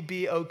 Will we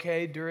be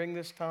okay during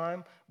this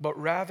time? But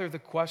rather, the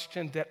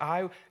question that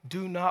I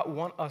do not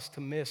want us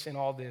to miss in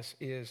all this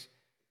is,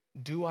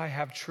 do I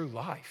have true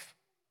life?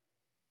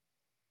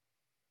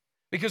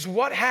 Because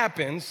what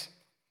happens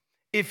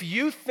if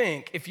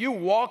you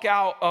walk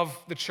out of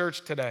the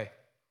church today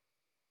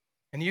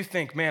and you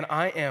think, man,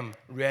 I am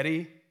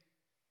ready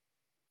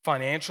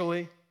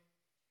financially,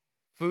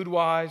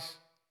 food-wise,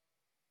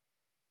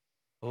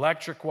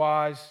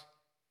 electric-wise,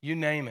 you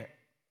name it.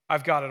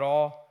 I've got it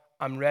all.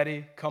 I'm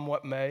ready, come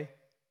what may.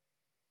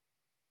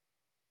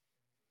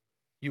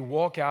 You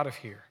walk out of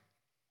here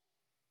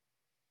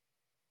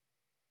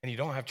and you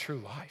don't have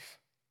true life.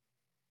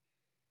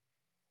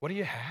 What do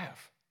you have?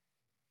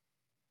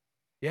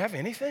 You have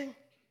anything?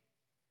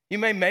 You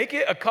may make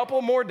it a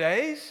couple more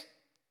days.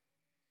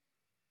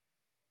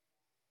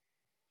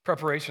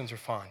 Preparations are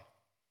fine.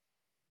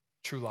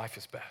 True life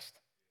is best.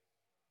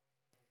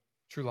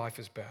 True life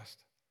is best.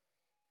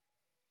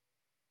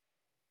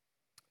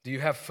 Do you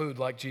have food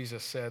like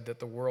Jesus said that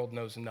the world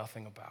knows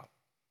nothing about?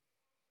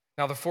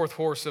 Now, the fourth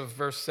horse of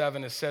verse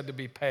 7 is said to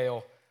be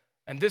pale.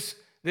 And this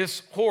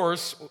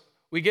horse,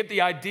 we get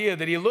the idea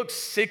that he looks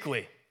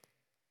sickly.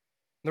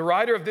 The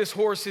rider of this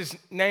horse is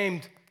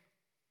named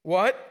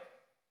what?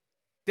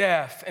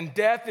 Death. And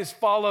death is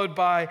followed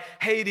by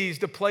Hades,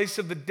 the place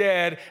of the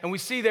dead. And we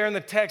see there in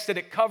the text that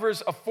it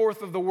covers a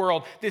fourth of the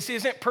world. This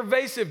isn't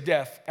pervasive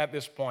death at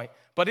this point,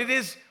 but it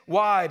is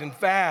wide and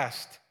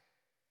vast.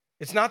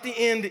 It's not the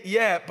end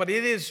yet, but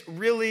it is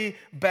really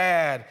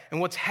bad.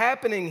 And what's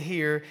happening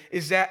here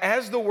is that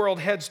as the world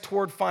heads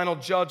toward final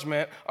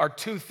judgment are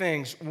two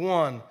things.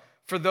 One,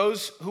 for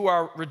those who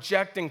are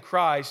rejecting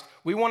Christ,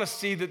 we want to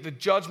see that the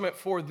judgment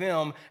for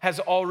them has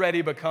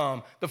already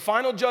become. The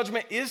final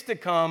judgment is to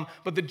come,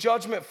 but the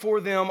judgment for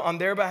them on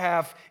their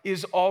behalf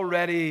is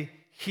already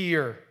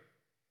here.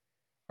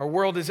 Our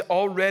world is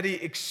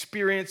already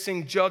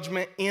experiencing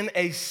judgment in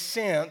a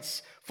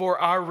sense for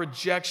our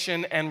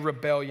rejection and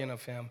rebellion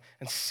of him.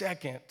 And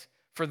second,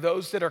 for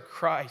those that are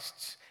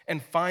Christ's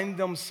and find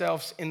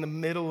themselves in the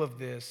middle of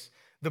this,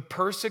 the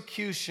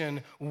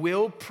persecution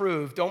will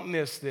prove, don't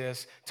miss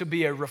this, to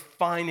be a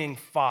refining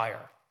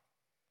fire.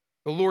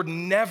 The Lord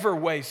never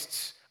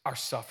wastes our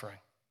suffering.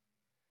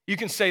 You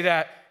can say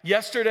that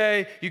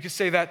yesterday, you can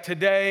say that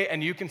today,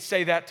 and you can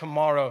say that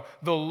tomorrow.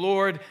 The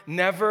Lord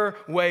never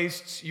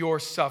wastes your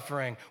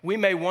suffering. We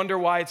may wonder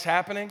why it's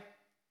happening.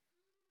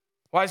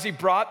 Why has he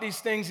brought these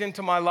things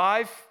into my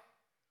life?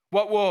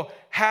 What will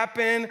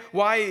happen?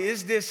 Why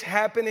is this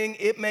happening?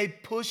 It may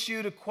push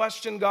you to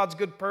question God's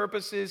good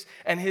purposes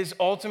and his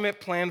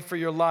ultimate plan for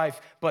your life,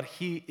 but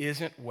he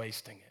isn't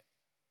wasting it.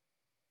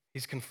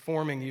 He's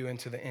conforming you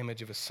into the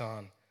image of his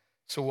son.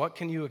 So what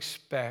can you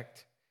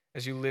expect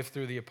as you live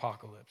through the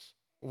apocalypse?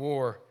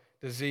 War,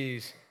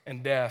 disease,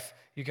 and death.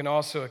 You can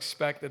also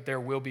expect that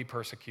there will be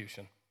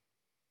persecution.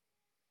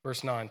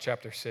 Verse 9,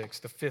 chapter 6,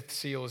 the fifth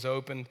seal is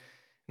opened.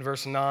 In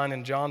verse 9,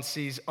 and John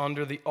sees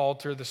under the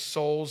altar the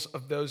souls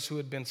of those who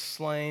had been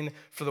slain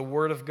for the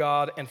word of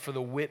God and for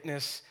the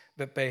witness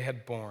that they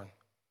had borne.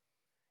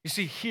 You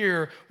see,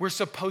 here we're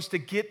supposed to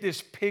get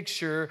this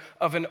picture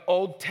of an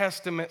Old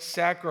Testament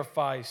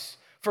sacrifice.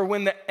 For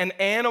when an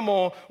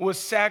animal was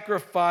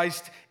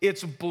sacrificed,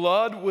 its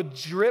blood would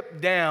drip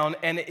down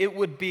and it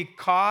would be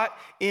caught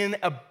in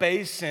a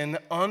basin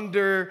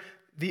under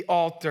the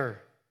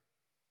altar.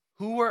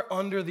 Who are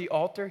under the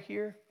altar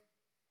here?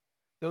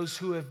 Those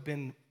who have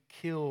been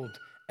killed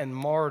and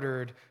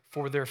martyred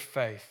for their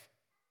faith.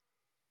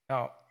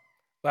 Now,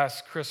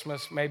 last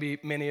Christmas, maybe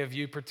many of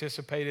you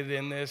participated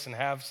in this and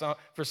have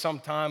for some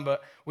time,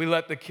 but we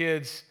let the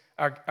kids,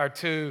 our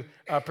two,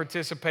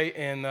 participate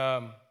in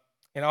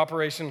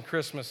Operation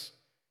Christmas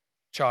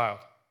Child.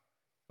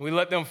 We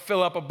let them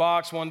fill up a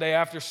box one day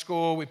after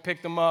school. We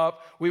picked them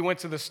up. We went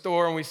to the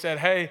store and we said,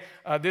 hey,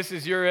 this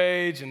is your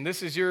age, and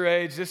this is your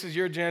age, this is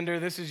your gender,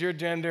 this is your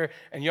gender,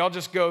 and y'all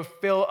just go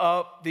fill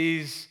up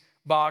these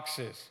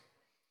boxes.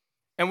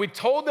 And we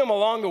told them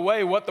along the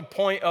way what the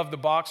point of the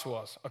box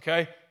was,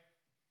 okay?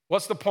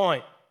 What's the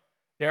point?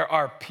 There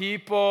are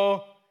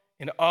people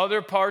in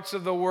other parts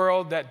of the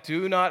world that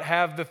do not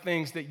have the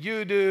things that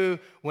you do.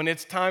 When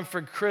it's time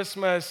for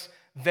Christmas,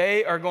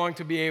 they are going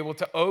to be able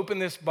to open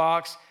this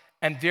box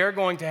and they're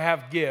going to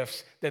have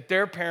gifts that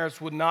their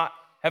parents would not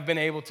have been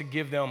able to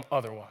give them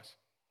otherwise,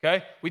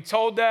 okay? We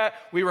told that,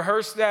 we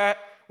rehearsed that,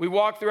 we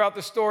walked throughout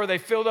the store, they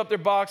filled up their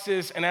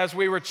boxes, and as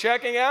we were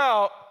checking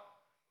out,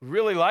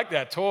 really like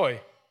that toy.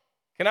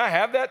 Can I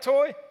have that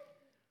toy?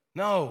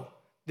 No,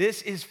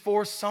 This is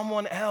for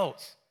someone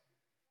else.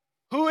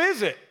 Who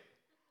is it?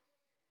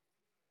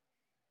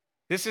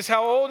 This is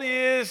how old he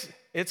is.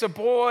 It's a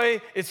boy.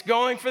 It's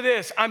going for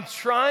this. I'm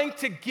trying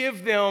to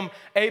give them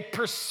a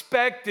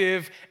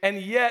perspective,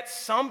 and yet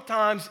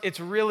sometimes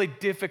it's really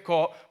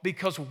difficult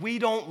because we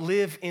don't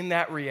live in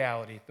that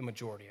reality, the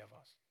majority of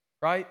us,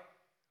 right?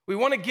 We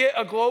want to get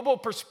a global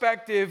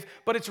perspective,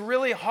 but it's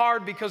really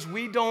hard because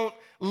we don't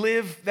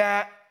live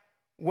that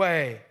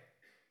way.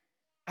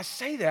 I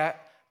say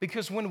that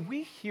because when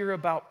we hear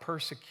about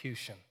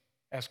persecution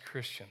as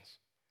Christians,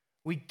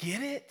 we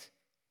get it,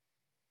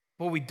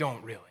 but we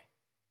don't really.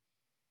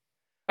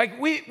 Like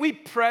we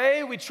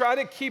pray, we try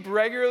to keep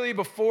regularly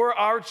before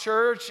our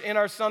church in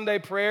our Sunday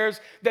prayers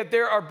that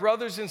there are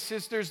brothers and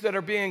sisters that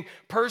are being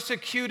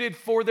persecuted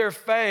for their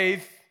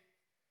faith.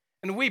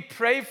 And we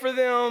pray for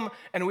them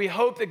and we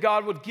hope that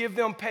God would give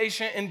them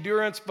patient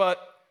endurance, but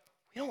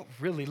we don't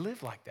really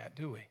live like that,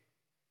 do we?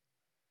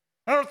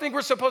 I don't think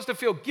we're supposed to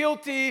feel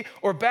guilty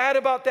or bad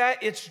about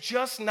that. It's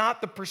just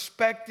not the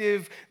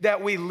perspective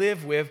that we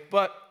live with,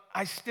 but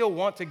I still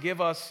want to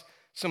give us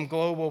some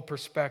global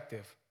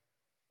perspective.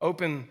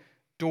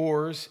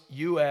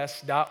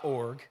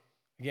 OpenDoorsUS.org,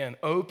 again,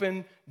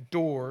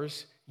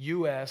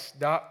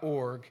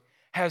 OpenDoorsUS.org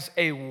has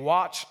a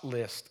watch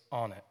list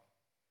on it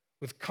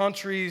with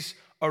countries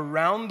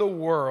around the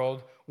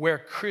world where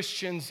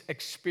Christians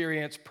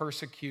experience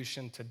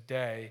persecution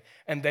today,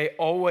 and they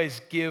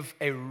always give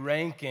a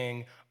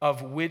ranking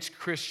of which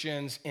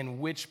Christians in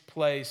which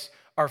place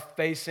are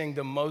facing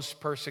the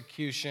most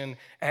persecution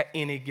at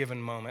any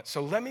given moment.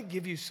 So let me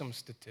give you some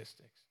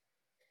statistics.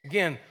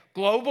 Again,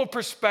 global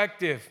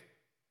perspective.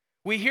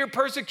 We hear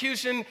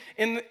persecution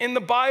in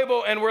the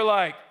Bible and we're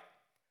like,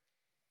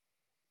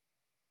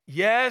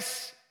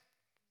 yes,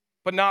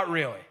 but not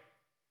really.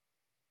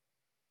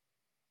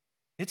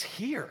 It's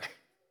here.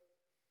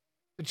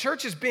 The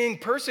church is being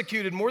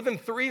persecuted. More than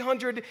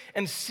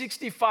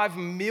 365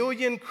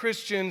 million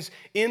Christians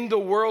in the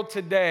world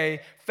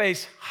today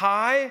face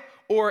high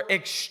or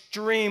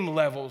extreme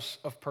levels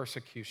of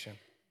persecution.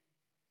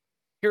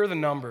 Here are the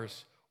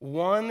numbers.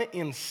 1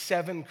 in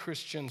 7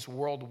 Christians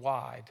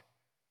worldwide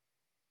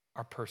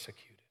are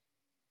persecuted.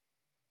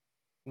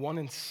 1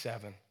 in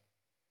 7.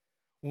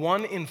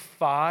 1 in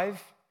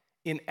 5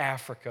 in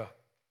Africa.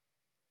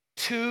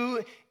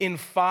 2 in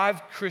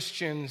 5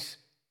 Christians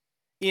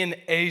in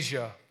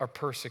Asia are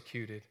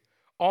persecuted.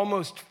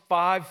 Almost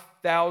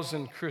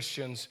 5,000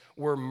 Christians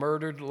were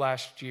murdered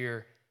last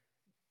year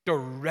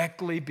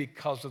directly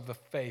because of the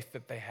faith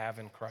that they have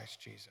in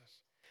Christ Jesus.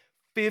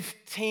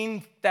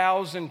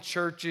 15,000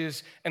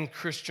 churches and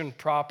Christian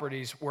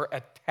properties were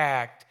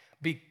attacked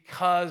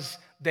because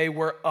they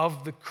were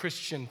of the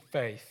Christian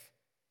faith.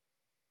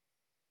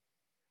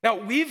 Now,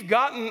 we've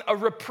gotten a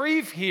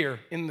reprieve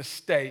here in the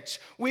States.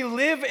 We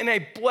live in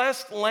a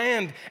blessed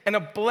land and a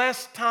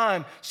blessed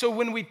time. So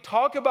when we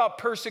talk about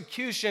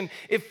persecution,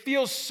 it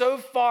feels so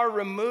far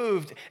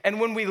removed. And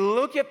when we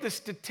look at the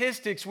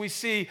statistics, we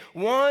see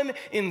 1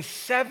 in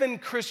 7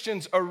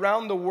 Christians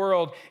around the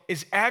world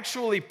is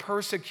actually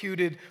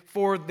persecuted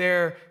for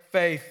their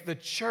faith. The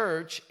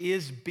church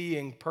is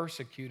being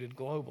persecuted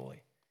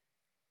globally.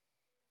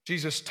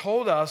 Jesus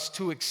told us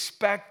to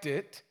expect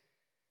it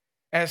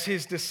as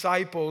his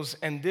disciples,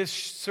 and this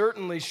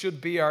certainly should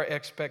be our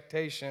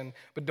expectation,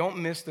 but don't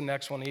miss the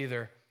next one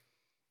either.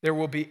 There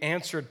will be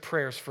answered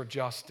prayers for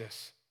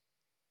justice.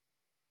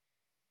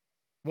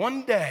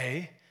 One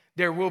day,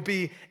 there will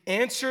be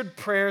answered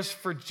prayers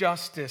for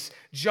justice.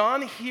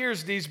 John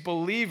hears these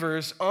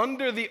believers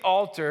under the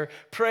altar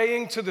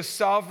praying to the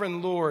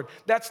sovereign Lord.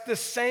 That's the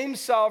same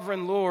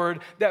sovereign Lord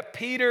that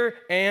Peter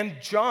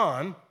and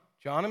John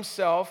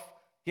himself,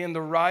 again,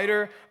 the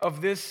writer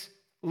of this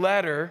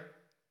letter,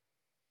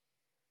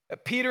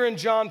 Peter and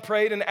John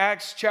prayed in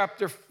Acts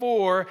chapter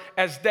 4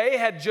 as they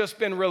had just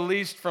been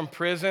released from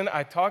prison.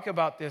 I talk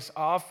about this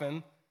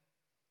often.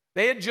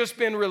 They had just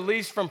been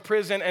released from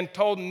prison and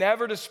told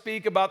never to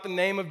speak about the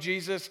name of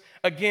Jesus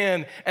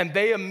again. And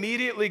they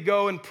immediately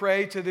go and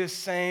pray to this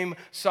same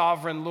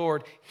sovereign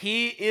Lord.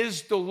 He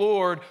is the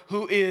Lord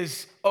who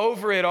is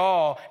over it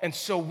all. And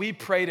so we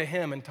pray to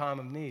him in time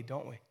of need,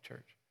 don't we,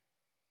 church?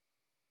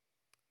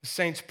 The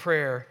saint's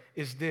prayer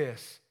is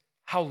this: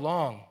 how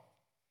long,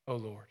 O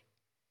Lord?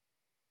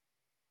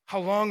 How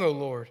long, O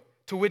Lord?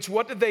 To which,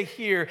 what did they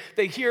hear?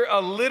 They hear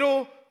a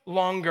little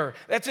longer.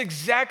 That's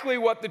exactly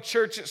what the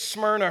church at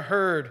Smyrna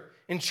heard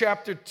in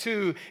chapter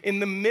 2. In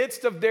the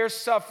midst of their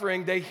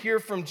suffering, they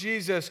hear from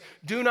Jesus,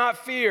 do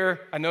not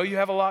fear. I know you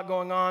have a lot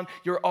going on.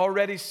 You're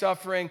already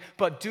suffering,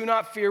 but do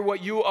not fear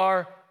what you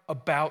are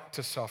about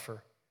to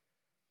suffer.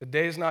 The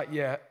day is not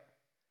yet,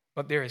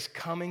 but there is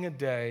coming a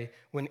day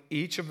when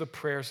each of the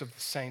prayers of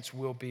the saints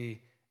will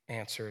be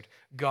answered.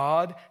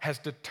 God has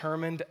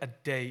determined a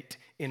date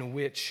in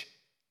which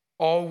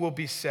all will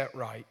be set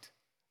right.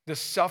 The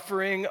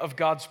suffering of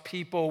God's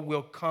people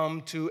will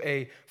come to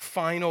a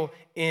final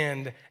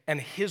end,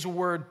 and his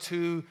word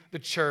to the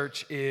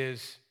church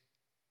is,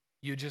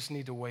 you just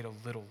need to wait a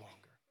little longer.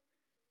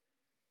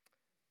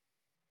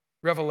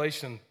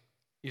 Revelation,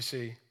 you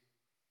see,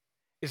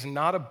 is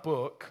not a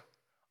book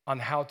on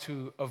how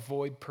to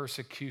avoid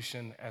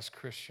persecution as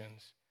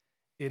Christians.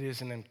 It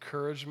is an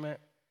encouragement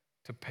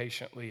to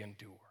patiently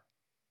endure.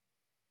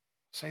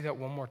 Say that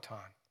one more time.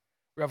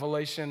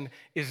 Revelation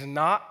is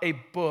not a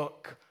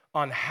book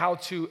on how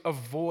to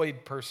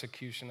avoid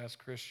persecution as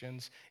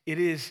Christians. It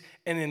is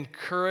an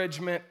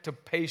encouragement to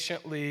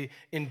patiently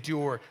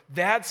endure.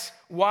 That's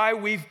why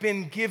we've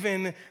been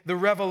given the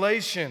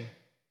revelation.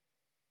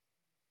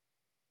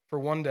 For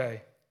one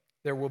day,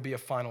 there will be a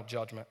final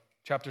judgment.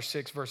 Chapter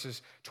 6,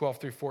 verses 12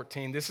 through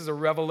 14. This is a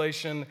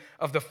revelation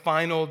of the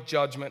final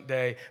judgment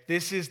day.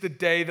 This is the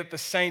day that the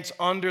saints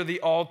under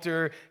the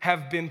altar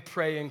have been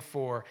praying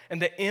for.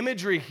 And the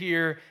imagery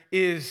here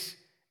is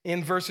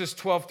in verses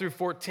 12 through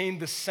 14,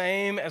 the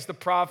same as the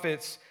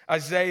prophets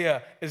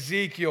Isaiah,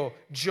 Ezekiel,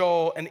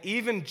 Joel, and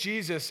even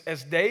Jesus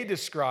as they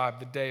describe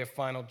the day of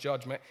final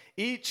judgment.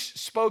 Each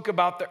spoke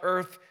about the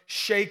earth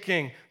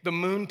shaking, the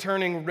moon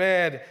turning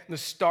red, and the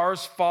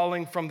stars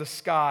falling from the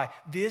sky.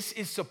 This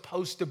is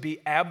supposed to be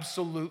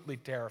absolutely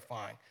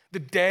terrifying. The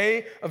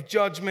day of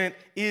judgment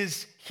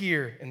is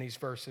here in these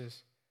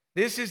verses.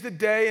 This is the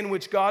day in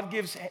which God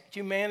gives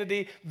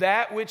humanity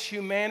that which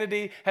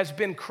humanity has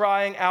been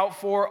crying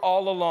out for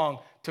all along,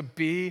 to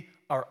be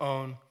our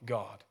own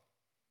God.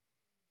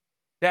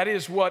 That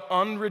is what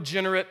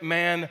unregenerate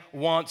man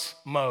wants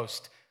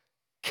most.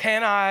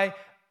 Can I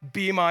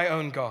be my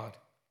own God?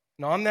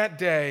 And on that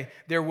day,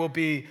 there will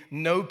be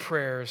no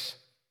prayers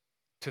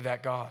to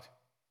that God.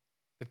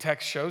 The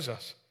text shows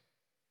us.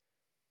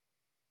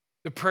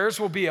 The prayers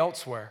will be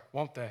elsewhere,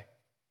 won't they?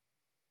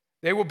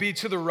 They will be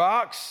to the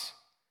rocks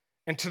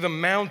and to the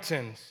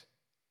mountains,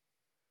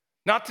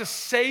 not to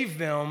save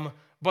them,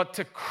 but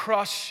to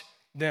crush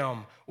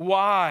them.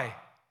 Why?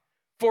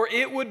 For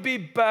it would be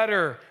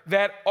better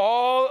that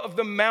all of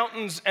the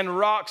mountains and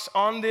rocks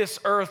on this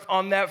earth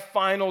on that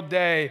final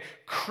day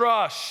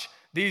crush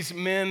these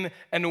men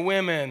and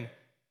women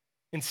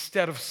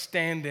instead of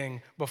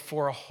standing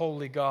before a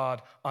holy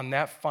God on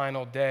that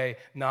final day,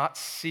 not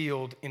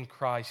sealed in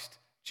Christ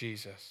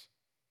Jesus.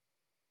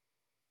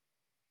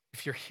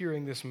 If you're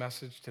hearing this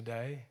message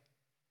today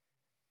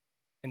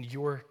and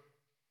you're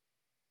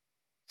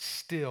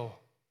still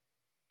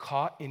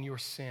caught in your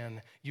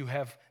sin, you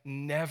have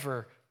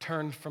never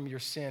turned from your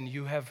sin,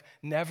 you have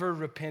never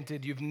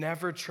repented, you've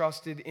never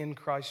trusted in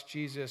Christ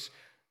Jesus,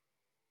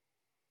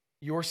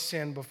 your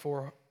sin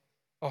before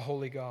a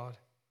holy God,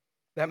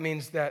 that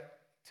means that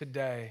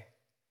today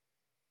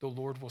the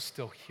Lord will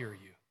still hear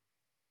you.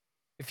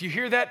 If you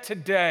hear that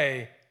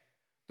today,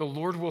 the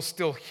Lord will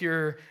still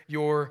hear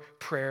your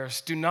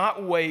prayers. Do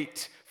not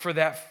wait for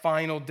that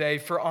final day,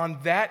 for on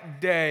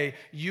that day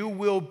you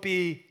will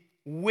be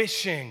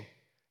wishing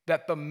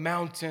that the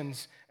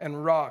mountains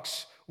and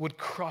rocks would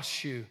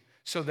crush you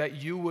so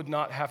that you would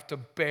not have to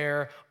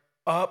bear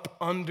up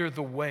under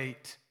the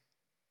weight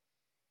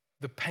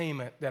the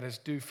payment that is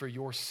due for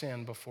your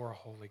sin before a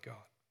holy God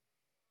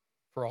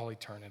for all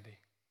eternity.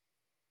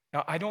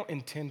 Now, I don't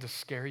intend to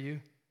scare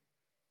you.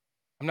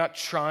 I'm not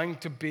trying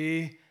to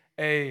be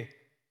a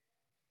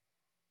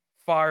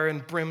fire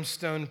and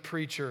brimstone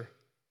preacher.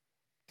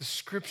 The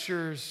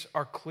scriptures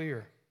are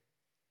clear.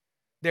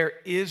 There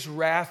is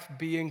wrath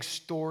being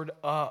stored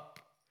up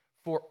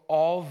for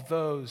all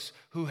those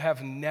who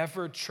have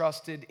never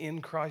trusted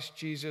in Christ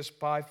Jesus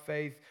by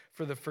faith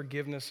for the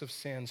forgiveness of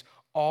sins.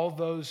 All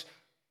those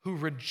who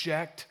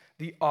reject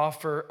the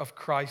offer of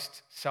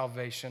Christ's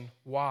salvation.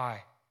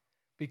 Why?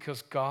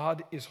 Because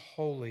God is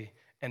holy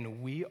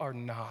and we are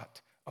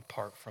not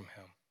apart from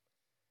him.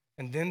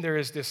 And then there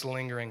is this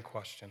lingering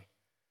question.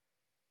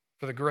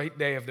 For the great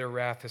day of their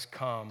wrath has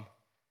come,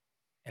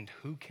 and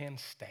who can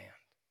stand?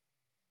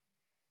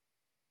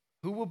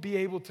 Who will be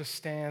able to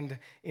stand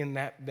in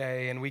that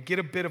day? And we get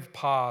a bit of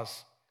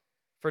pause.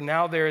 For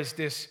now there is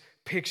this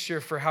picture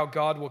for how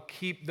God will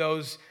keep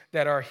those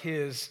that are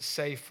his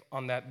safe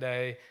on that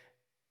day.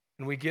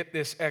 And we get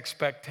this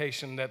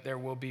expectation that there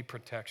will be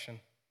protection.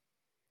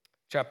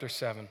 Chapter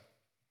 7.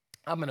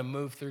 I'm going to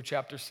move through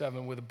chapter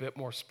 7 with a bit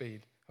more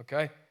speed,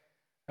 okay?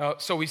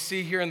 So we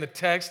see here in the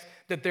text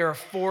that there are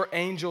 4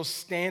 angels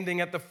standing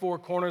at the 4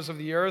 corners of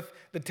the earth.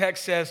 The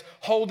text says,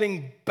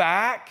 holding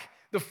back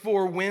the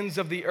 4 winds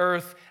of the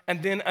earth,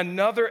 and then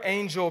another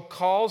angel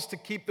calls to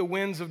keep the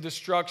winds of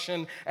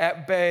destruction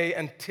at bay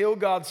until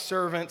God's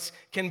servants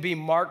can be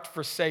marked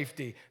for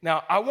safety.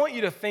 Now, I want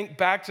you to think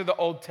back to the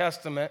Old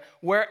Testament.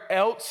 Where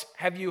else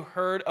have you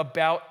heard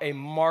about a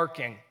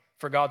marking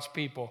for God's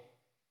people?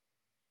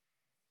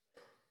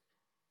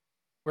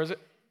 Where is it?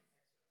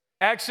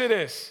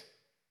 Exodus.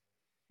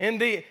 In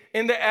the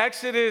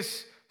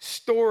Exodus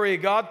story,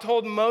 God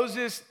told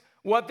Moses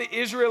what the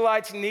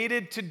Israelites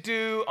needed to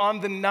do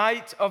on the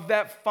night of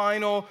that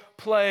final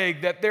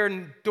plague, that their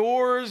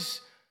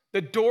doors,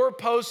 the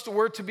doorposts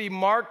were to be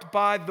marked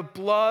by the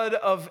blood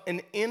of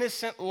an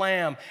innocent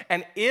lamb.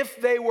 And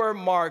if they were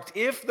marked,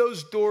 if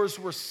those doors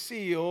were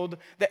sealed,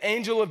 the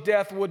angel of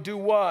death would do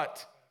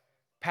what?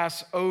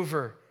 Pass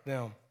over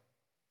them.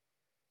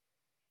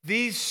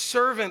 These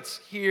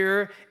servants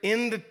here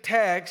in the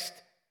text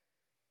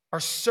are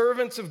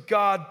servants of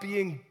God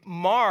being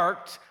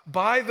marked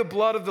by the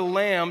blood of the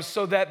Lamb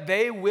so that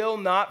they will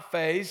not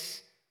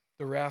face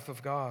the wrath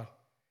of God.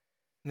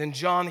 And then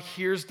John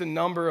hears the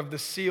number of the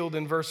sealed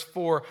in verse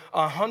 4,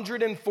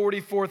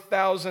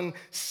 144,000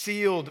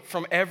 sealed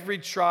from every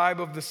tribe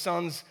of the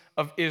sons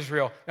of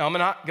Israel. Now, I'm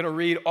not going to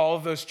read all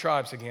of those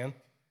tribes again,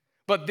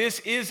 but this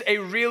is a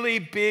really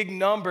big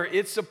number.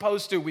 It's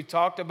supposed to. We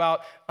talked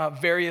about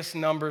various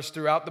numbers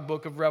throughout the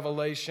book of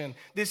Revelation.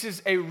 This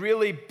is a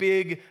really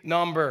big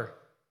number.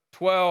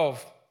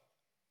 12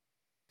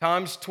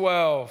 times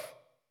 12.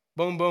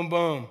 Boom, boom,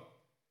 boom.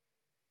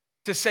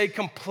 To say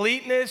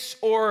completeness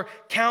or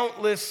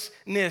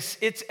countlessness,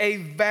 it's a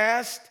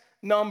vast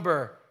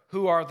number.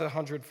 Who are the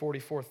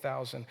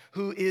 144,000?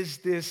 Who is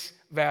this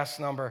vast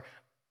number?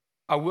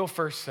 I will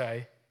first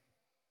say,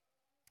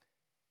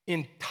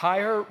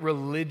 entire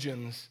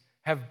religions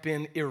have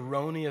been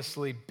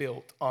erroneously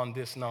built on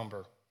this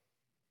number.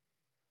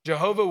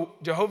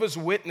 Jehovah's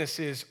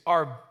Witnesses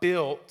are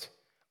built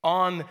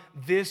on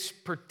this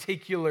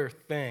particular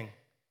thing.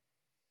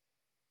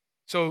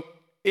 So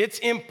it's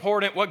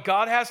important. What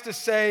God has to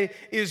say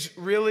is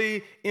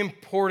really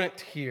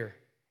important here.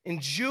 In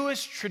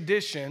Jewish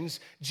traditions,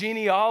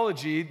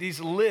 genealogy,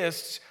 these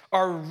lists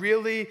are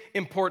really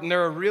important.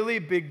 They're a really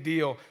big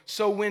deal.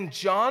 So when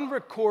John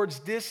records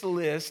this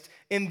list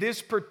in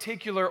this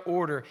particular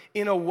order,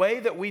 in a way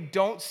that we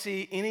don't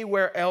see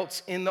anywhere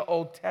else in the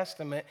Old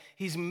Testament,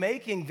 he's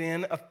making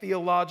then a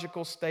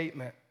theological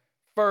statement.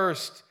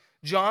 First,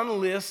 John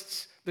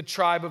lists the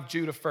tribe of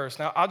Judah first.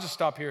 Now, I'll just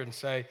stop here and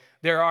say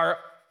there are,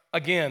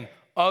 again,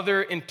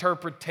 other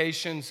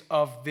interpretations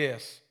of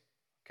this,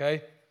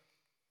 okay?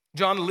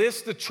 John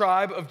lists the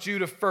tribe of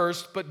Judah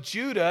first, but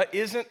Judah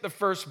isn't the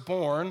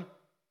firstborn.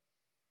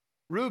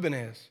 Reuben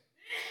is.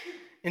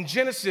 In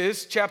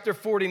Genesis chapter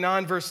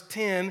 49, verse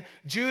 10,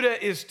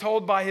 Judah is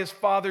told by his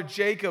father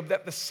Jacob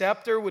that the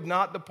scepter would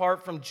not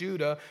depart from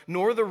Judah,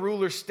 nor the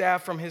ruler's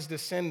staff from his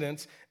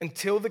descendants,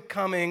 until the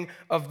coming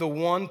of the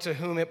one to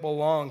whom it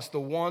belongs, the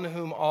one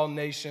whom all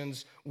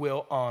nations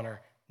will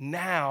honor.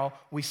 Now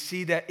we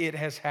see that it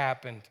has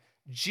happened.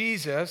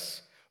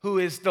 Jesus, who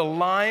is the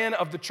Lion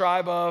of the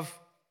tribe of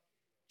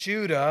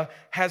Judah,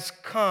 has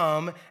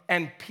come,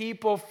 and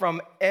people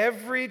from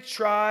every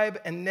tribe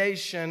and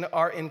nation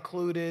are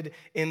included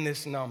in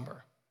this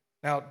number.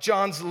 Now,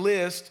 John's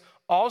list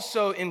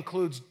also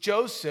includes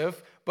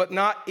Joseph, but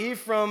not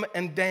Ephraim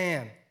and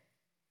Dan.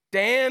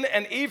 Dan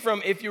and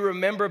Ephraim, if you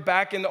remember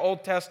back in the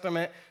Old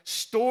Testament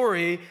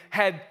story,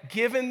 had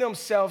given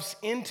themselves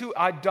into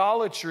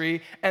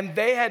idolatry, and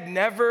they had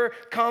never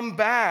come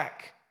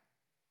back.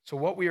 So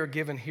what we are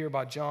given here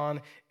by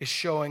John is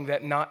showing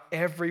that not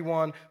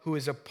everyone who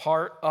is a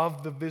part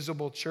of the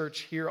visible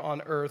church here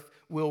on earth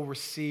will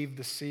receive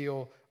the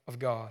seal of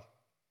God.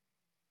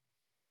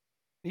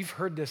 You've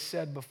heard this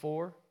said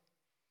before,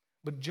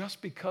 but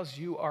just because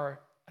you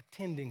are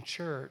attending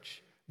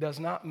church does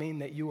not mean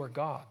that you are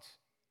God's.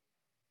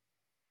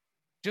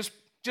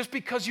 Just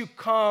because you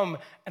come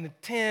and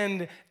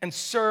attend and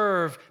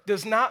serve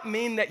does not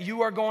mean that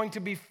you are going to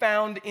be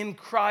found in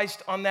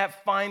Christ on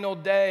that final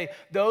day.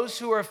 Those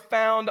who are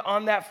found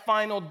on that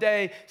final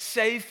day,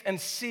 safe and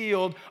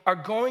sealed, are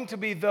going to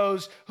be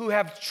those who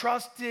have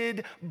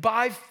trusted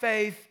by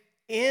faith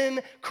in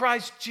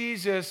Christ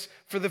Jesus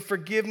for the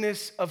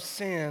forgiveness of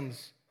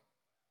sins.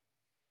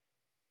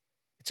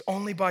 It's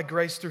only by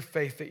grace through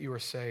faith that you are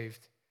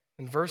saved.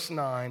 In verse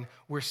 9,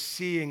 we're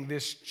seeing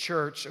this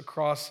church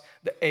across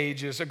the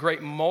ages, a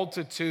great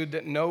multitude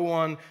that no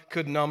one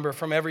could number,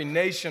 from every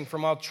nation,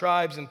 from all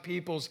tribes and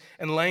peoples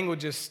and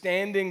languages,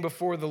 standing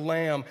before the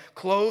Lamb,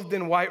 clothed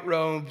in white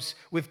robes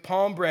with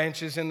palm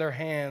branches in their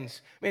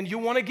hands. Man, you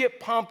want to get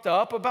pumped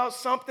up about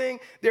something?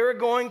 There are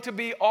going to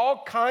be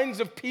all kinds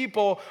of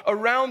people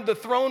around the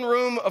throne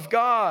room of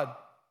God.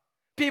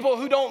 People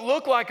who don't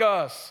look like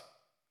us.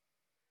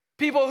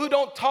 People who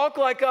don't talk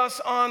like us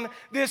on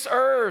this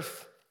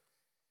earth.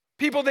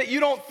 People that you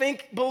don't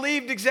think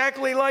believed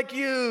exactly like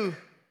you.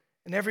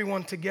 And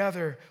everyone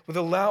together with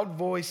a loud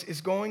voice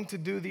is going to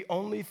do the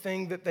only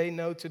thing that they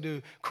know to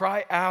do.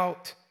 Cry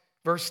out.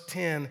 Verse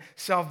 10,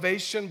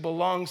 salvation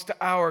belongs to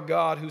our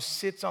God who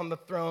sits on the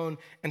throne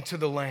and to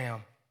the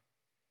Lamb.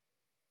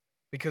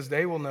 Because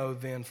they will know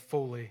then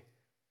fully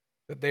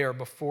that they are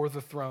before the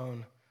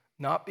throne,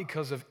 not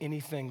because of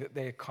anything that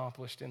they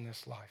accomplished in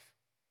this life,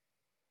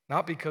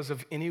 not because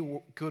of any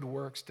good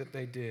works that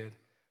they did,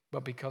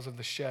 but because of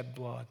the shed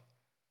blood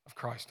of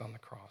Christ on the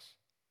cross.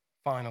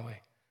 Finally,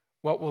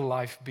 what will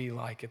life be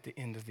like at the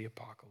end of the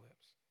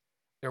apocalypse?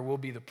 There will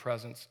be the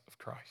presence of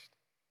Christ.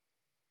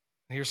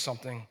 And here's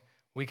something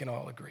we can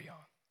all agree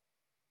on.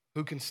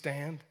 Who can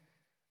stand?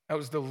 That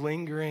was the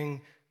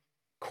lingering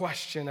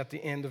question at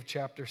the end of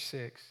chapter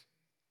 6.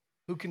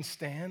 Who can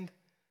stand?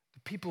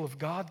 The people of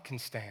God can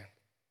stand.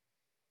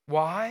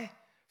 Why?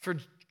 For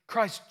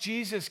Christ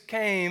Jesus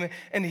came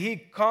and he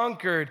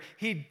conquered.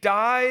 He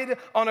died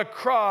on a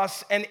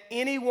cross, and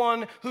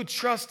anyone who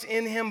trusts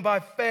in him by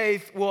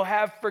faith will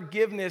have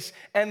forgiveness,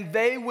 and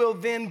they will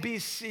then be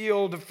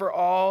sealed for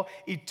all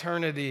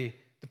eternity.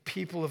 The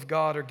people of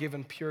God are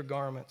given pure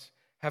garments,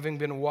 having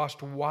been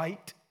washed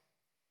white.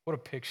 What a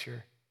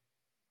picture.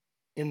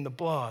 In the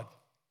blood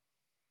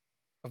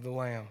of the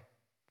Lamb.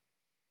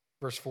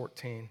 Verse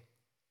 14.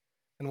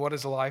 And what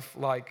is life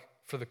like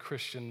for the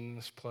Christian in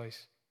this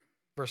place?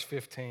 Verse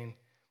 15.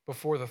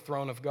 Before the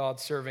throne of God,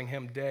 serving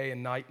him day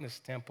and night in his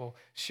temple,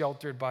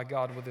 sheltered by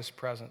God with his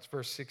presence.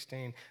 Verse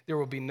 16. There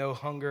will be no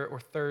hunger or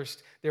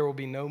thirst. There will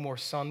be no more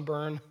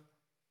sunburn.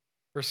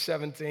 Verse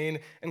 17,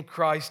 and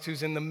Christ,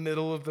 who's in the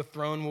middle of the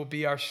throne, will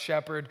be our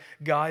shepherd,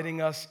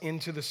 guiding us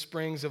into the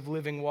springs of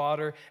living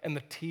water, and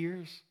the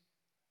tears,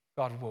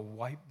 God will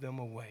wipe them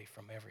away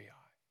from every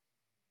eye.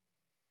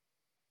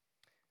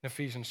 In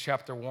Ephesians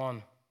chapter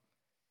 1,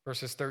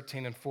 verses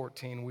 13 and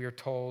 14, we are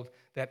told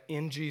that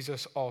in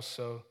Jesus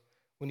also,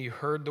 when you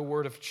heard the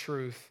word of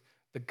truth,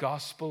 the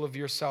gospel of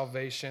your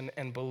salvation,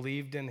 and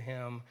believed in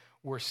him,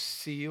 were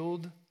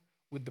sealed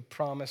with the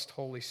promised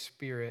Holy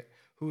Spirit,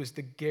 who is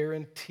the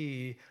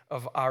guarantee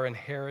of our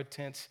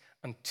inheritance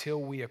until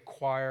we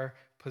acquire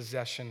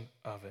possession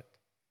of it.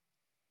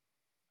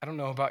 I don't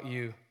know about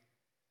you,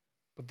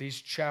 but these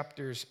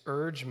chapters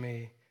urge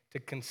me to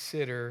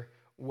consider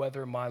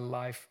whether my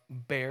life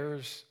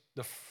bears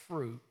the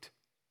fruit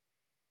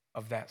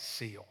of that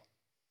seal.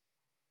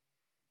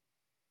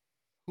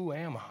 Who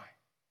am I?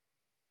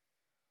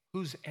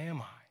 Whose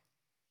am I?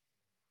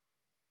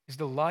 Is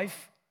the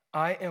life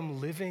I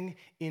am living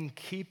in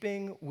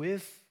keeping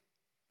with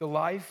the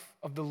life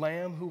of the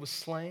Lamb who was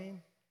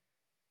slain,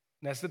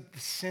 and as the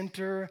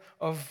center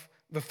of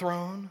the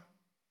throne?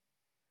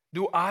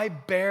 Do I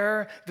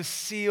bear the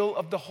seal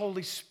of the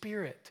Holy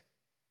Spirit?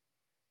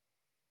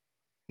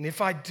 And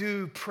if I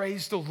do,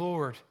 praise the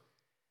Lord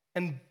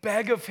and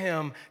beg of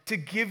him to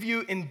give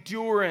you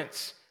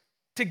endurance,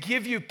 to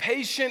give you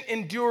patient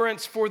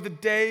endurance for the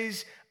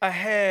days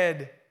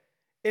ahead.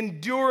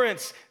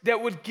 Endurance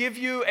that would give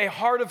you a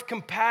heart of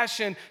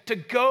compassion to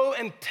go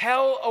and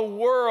tell a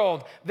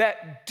world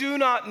that do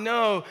not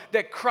know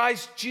that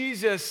Christ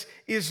Jesus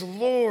is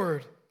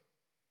Lord.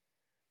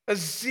 A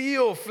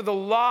zeal for the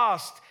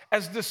lost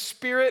as the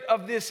spirit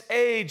of this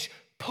age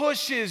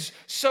pushes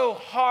so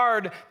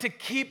hard to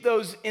keep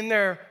those in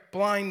their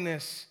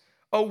blindness.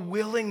 A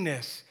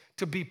willingness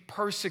to be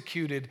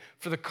persecuted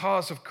for the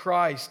cause of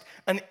Christ,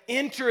 an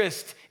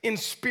interest in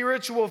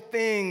spiritual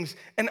things,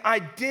 an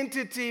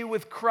identity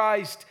with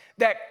Christ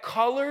that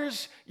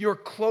colors your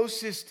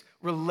closest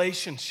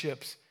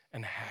relationships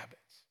and habits.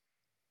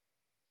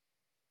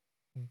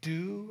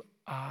 Do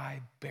I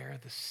bear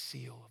the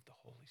seal of the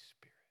Holy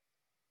Spirit?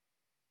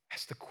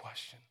 That's the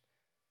question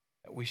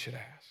that we should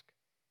ask.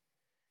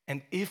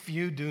 And if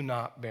you do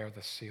not bear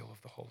the seal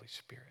of the Holy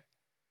Spirit,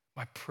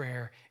 my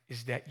prayer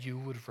is that you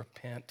would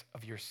repent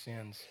of your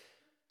sins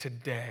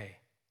today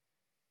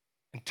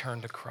and turn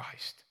to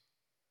Christ,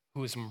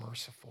 who is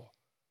merciful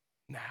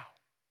now.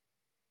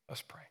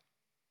 Let's pray.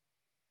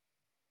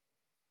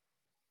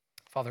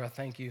 Father, I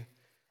thank you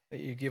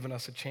that you've given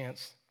us a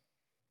chance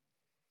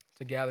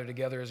to gather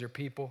together as your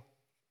people.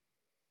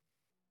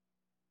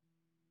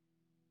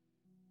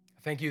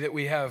 I thank you that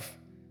we have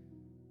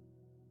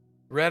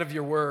read of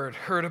your word,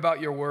 heard about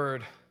your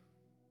word.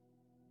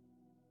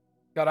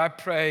 God, I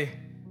pray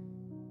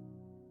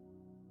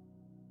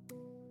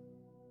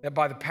that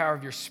by the power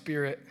of your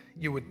Spirit,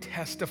 you would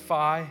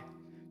testify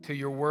to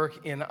your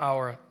work in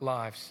our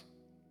lives.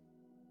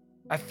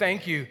 I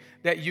thank you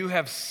that you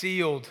have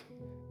sealed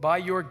by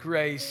your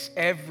grace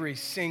every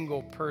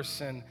single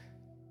person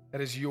that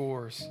is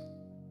yours.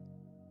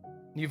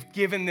 You've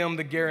given them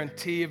the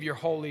guarantee of your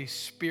Holy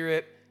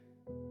Spirit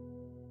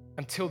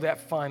until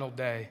that final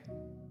day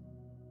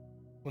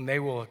when they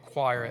will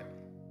acquire it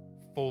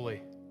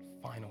fully,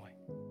 finally.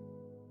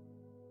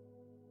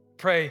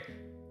 Pray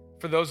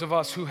for those of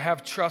us who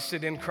have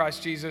trusted in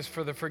Christ Jesus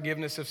for the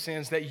forgiveness of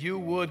sins, that you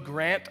would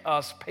grant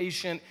us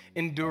patient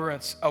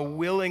endurance, a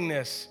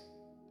willingness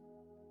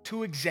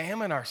to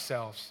examine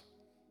ourselves.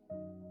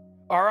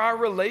 Are our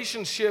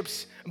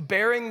relationships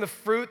bearing the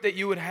fruit that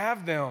you would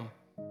have them?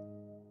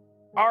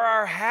 Are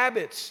our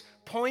habits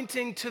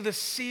pointing to the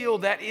seal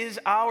that is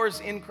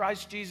ours in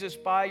Christ Jesus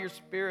by your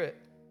Spirit?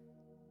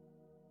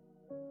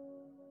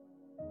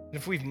 And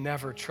if we've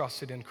never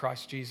trusted in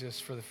Christ Jesus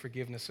for the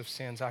forgiveness of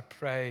sins, I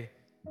pray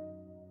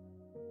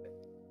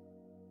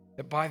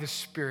that by the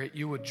Spirit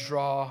you would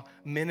draw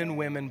men and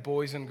women,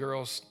 boys and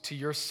girls to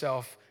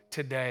yourself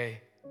today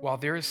while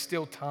there is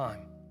still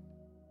time,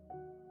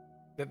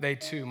 that they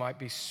too might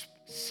be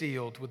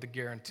sealed with the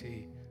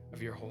guarantee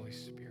of your Holy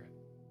Spirit.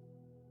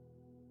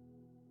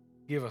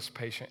 Give us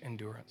patient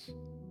endurance.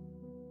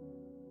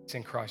 It's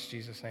in Christ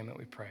Jesus' name that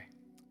we pray.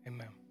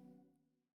 Amen.